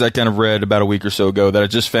stories I kind of read about a week or so ago that I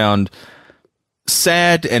just found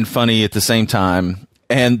sad and funny at the same time,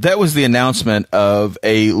 and that was the announcement of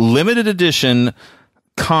a limited edition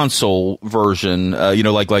console version,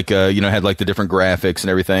 had like the different graphics and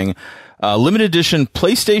everything. Limited edition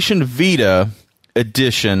PlayStation Vita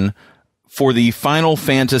edition for the Final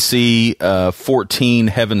Fantasy 14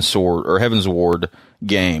 Heaven's Ward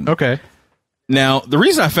game. Okay. Now, the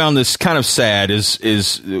reason I found this kind of sad is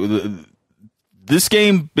this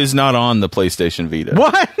game is not on the PlayStation Vita.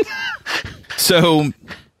 What? So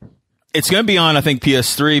it's going to be on, I think,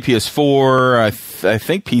 PS3, PS4, I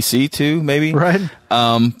think PC too, maybe. Right.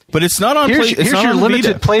 But it's not on. Here's your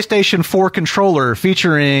limited PlayStation 4 controller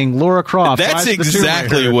feering Lara Croft. That's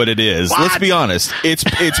exactly what it is. What? Let's be honest.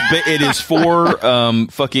 It is for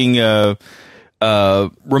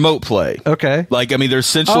remote play. Okay. Like, I mean, they're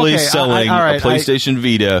essentially selling a PlayStation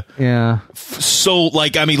Vita. Yeah. So,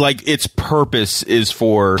 its purpose is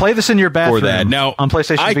for play this in your bathroom. For that. Now, on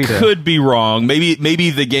PlayStation Vita. I could be wrong. Maybe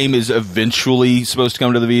the game is eventually supposed to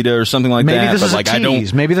come to the Vita or something like that. Maybe this is a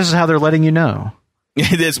tease. Maybe this is how they're letting you know.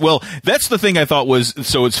 It is. Well, that's the thing I thought was,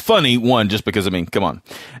 so it's funny, one, just because, I mean, come on.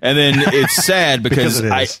 And then it's sad because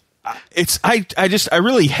I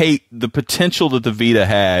really hate the potential that the Vita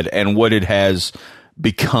had and what it has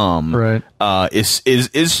become. Right.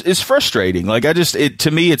 Is frustrating. Like,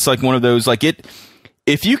 to me, it's like one of those, like,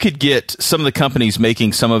 if you could get some of the companies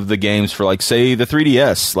making some of the games for, like, say, the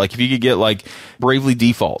 3DS, like, if you could get, like, Bravely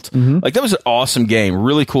Default, like, that was an awesome game,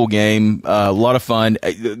 really cool game, a lot of fun.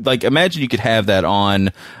 Like, imagine you could have that on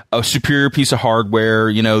a superior piece of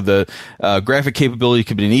hardware, the graphic capability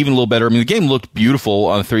could be even a little better. I mean, the game looked beautiful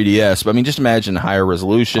on 3DS, but I mean, just imagine higher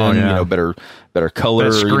resolution, better color,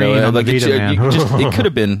 better screen like Vita, it could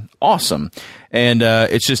have been awesome. And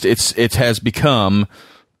it has become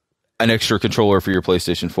an extra controller for your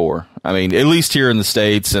PlayStation 4. I mean, at least here in the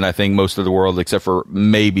States, and I think most of the world, except for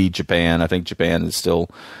maybe Japan. I think Japan has still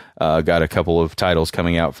got a couple of titles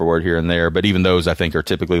coming out for it here and there, but even those, I think, are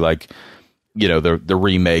typically like, the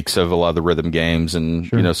remakes of a lot of the rhythm games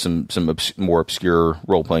and, some more obscure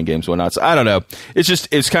role-playing games and whatnot. So I don't know.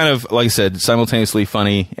 It's kind of, like I said, simultaneously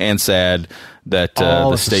funny and sad that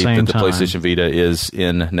the state that the PlayStation Vita is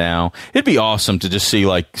in now. It'd be awesome to just see,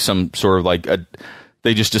 like, some sort of, like,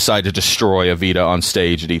 they just decide to destroy a Vita on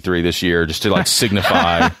stage at E3 this year, just to, like,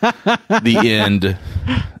 signify the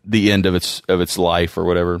end of its life or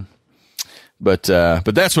whatever. But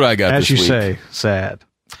that's what I got this week. As you say, sad.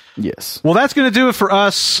 Yes. Well, that's going to do it for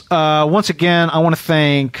us. Once again, I want to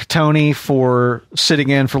thank Tony for sitting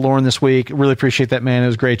in for Lauren this week. Really appreciate that, man. It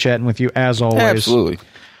was great chatting with you, as always. Absolutely.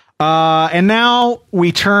 And now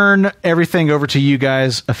we turn everything over to you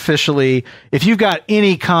guys officially. If you've got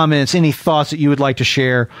any comments, any thoughts that you would like to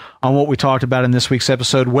share on what we talked about in this week's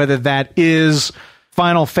episode, whether that is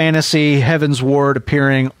Final Fantasy Heaven's Ward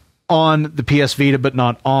appearing on the PS Vita, but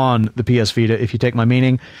not on the PS Vita, if you take my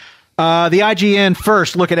meaning. The IGN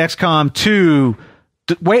First look at XCOM 2.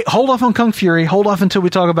 Wait, hold off on Kung Fury. Hold off until we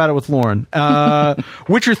talk about it with Lauren.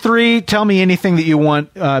 Witcher 3, tell me anything that you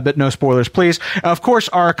want, but no spoilers, please. Of course,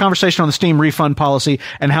 our conversation on the Steam refund policy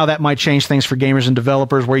and how that might change things for gamers and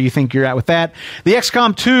developers, where you think you're at with that. The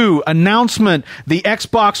XCOM 2 announcement, the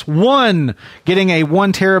Xbox One getting a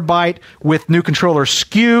 1 terabyte with new controller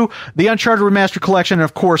SKU, the Uncharted Remaster Collection, and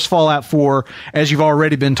of course, Fallout 4, as you've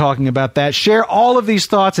already been talking about that. Share all of these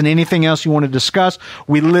thoughts and anything else you want to discuss.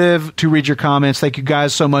 We live to read your comments. Thank you guys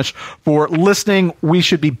guys so much for listening. We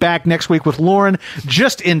should be back next week with Lauren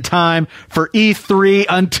just in time for E3.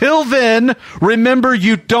 Until then, remember,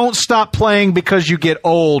 you don't stop playing because you get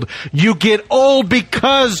old. You get old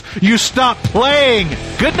because you stop playing.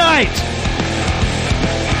 Good night.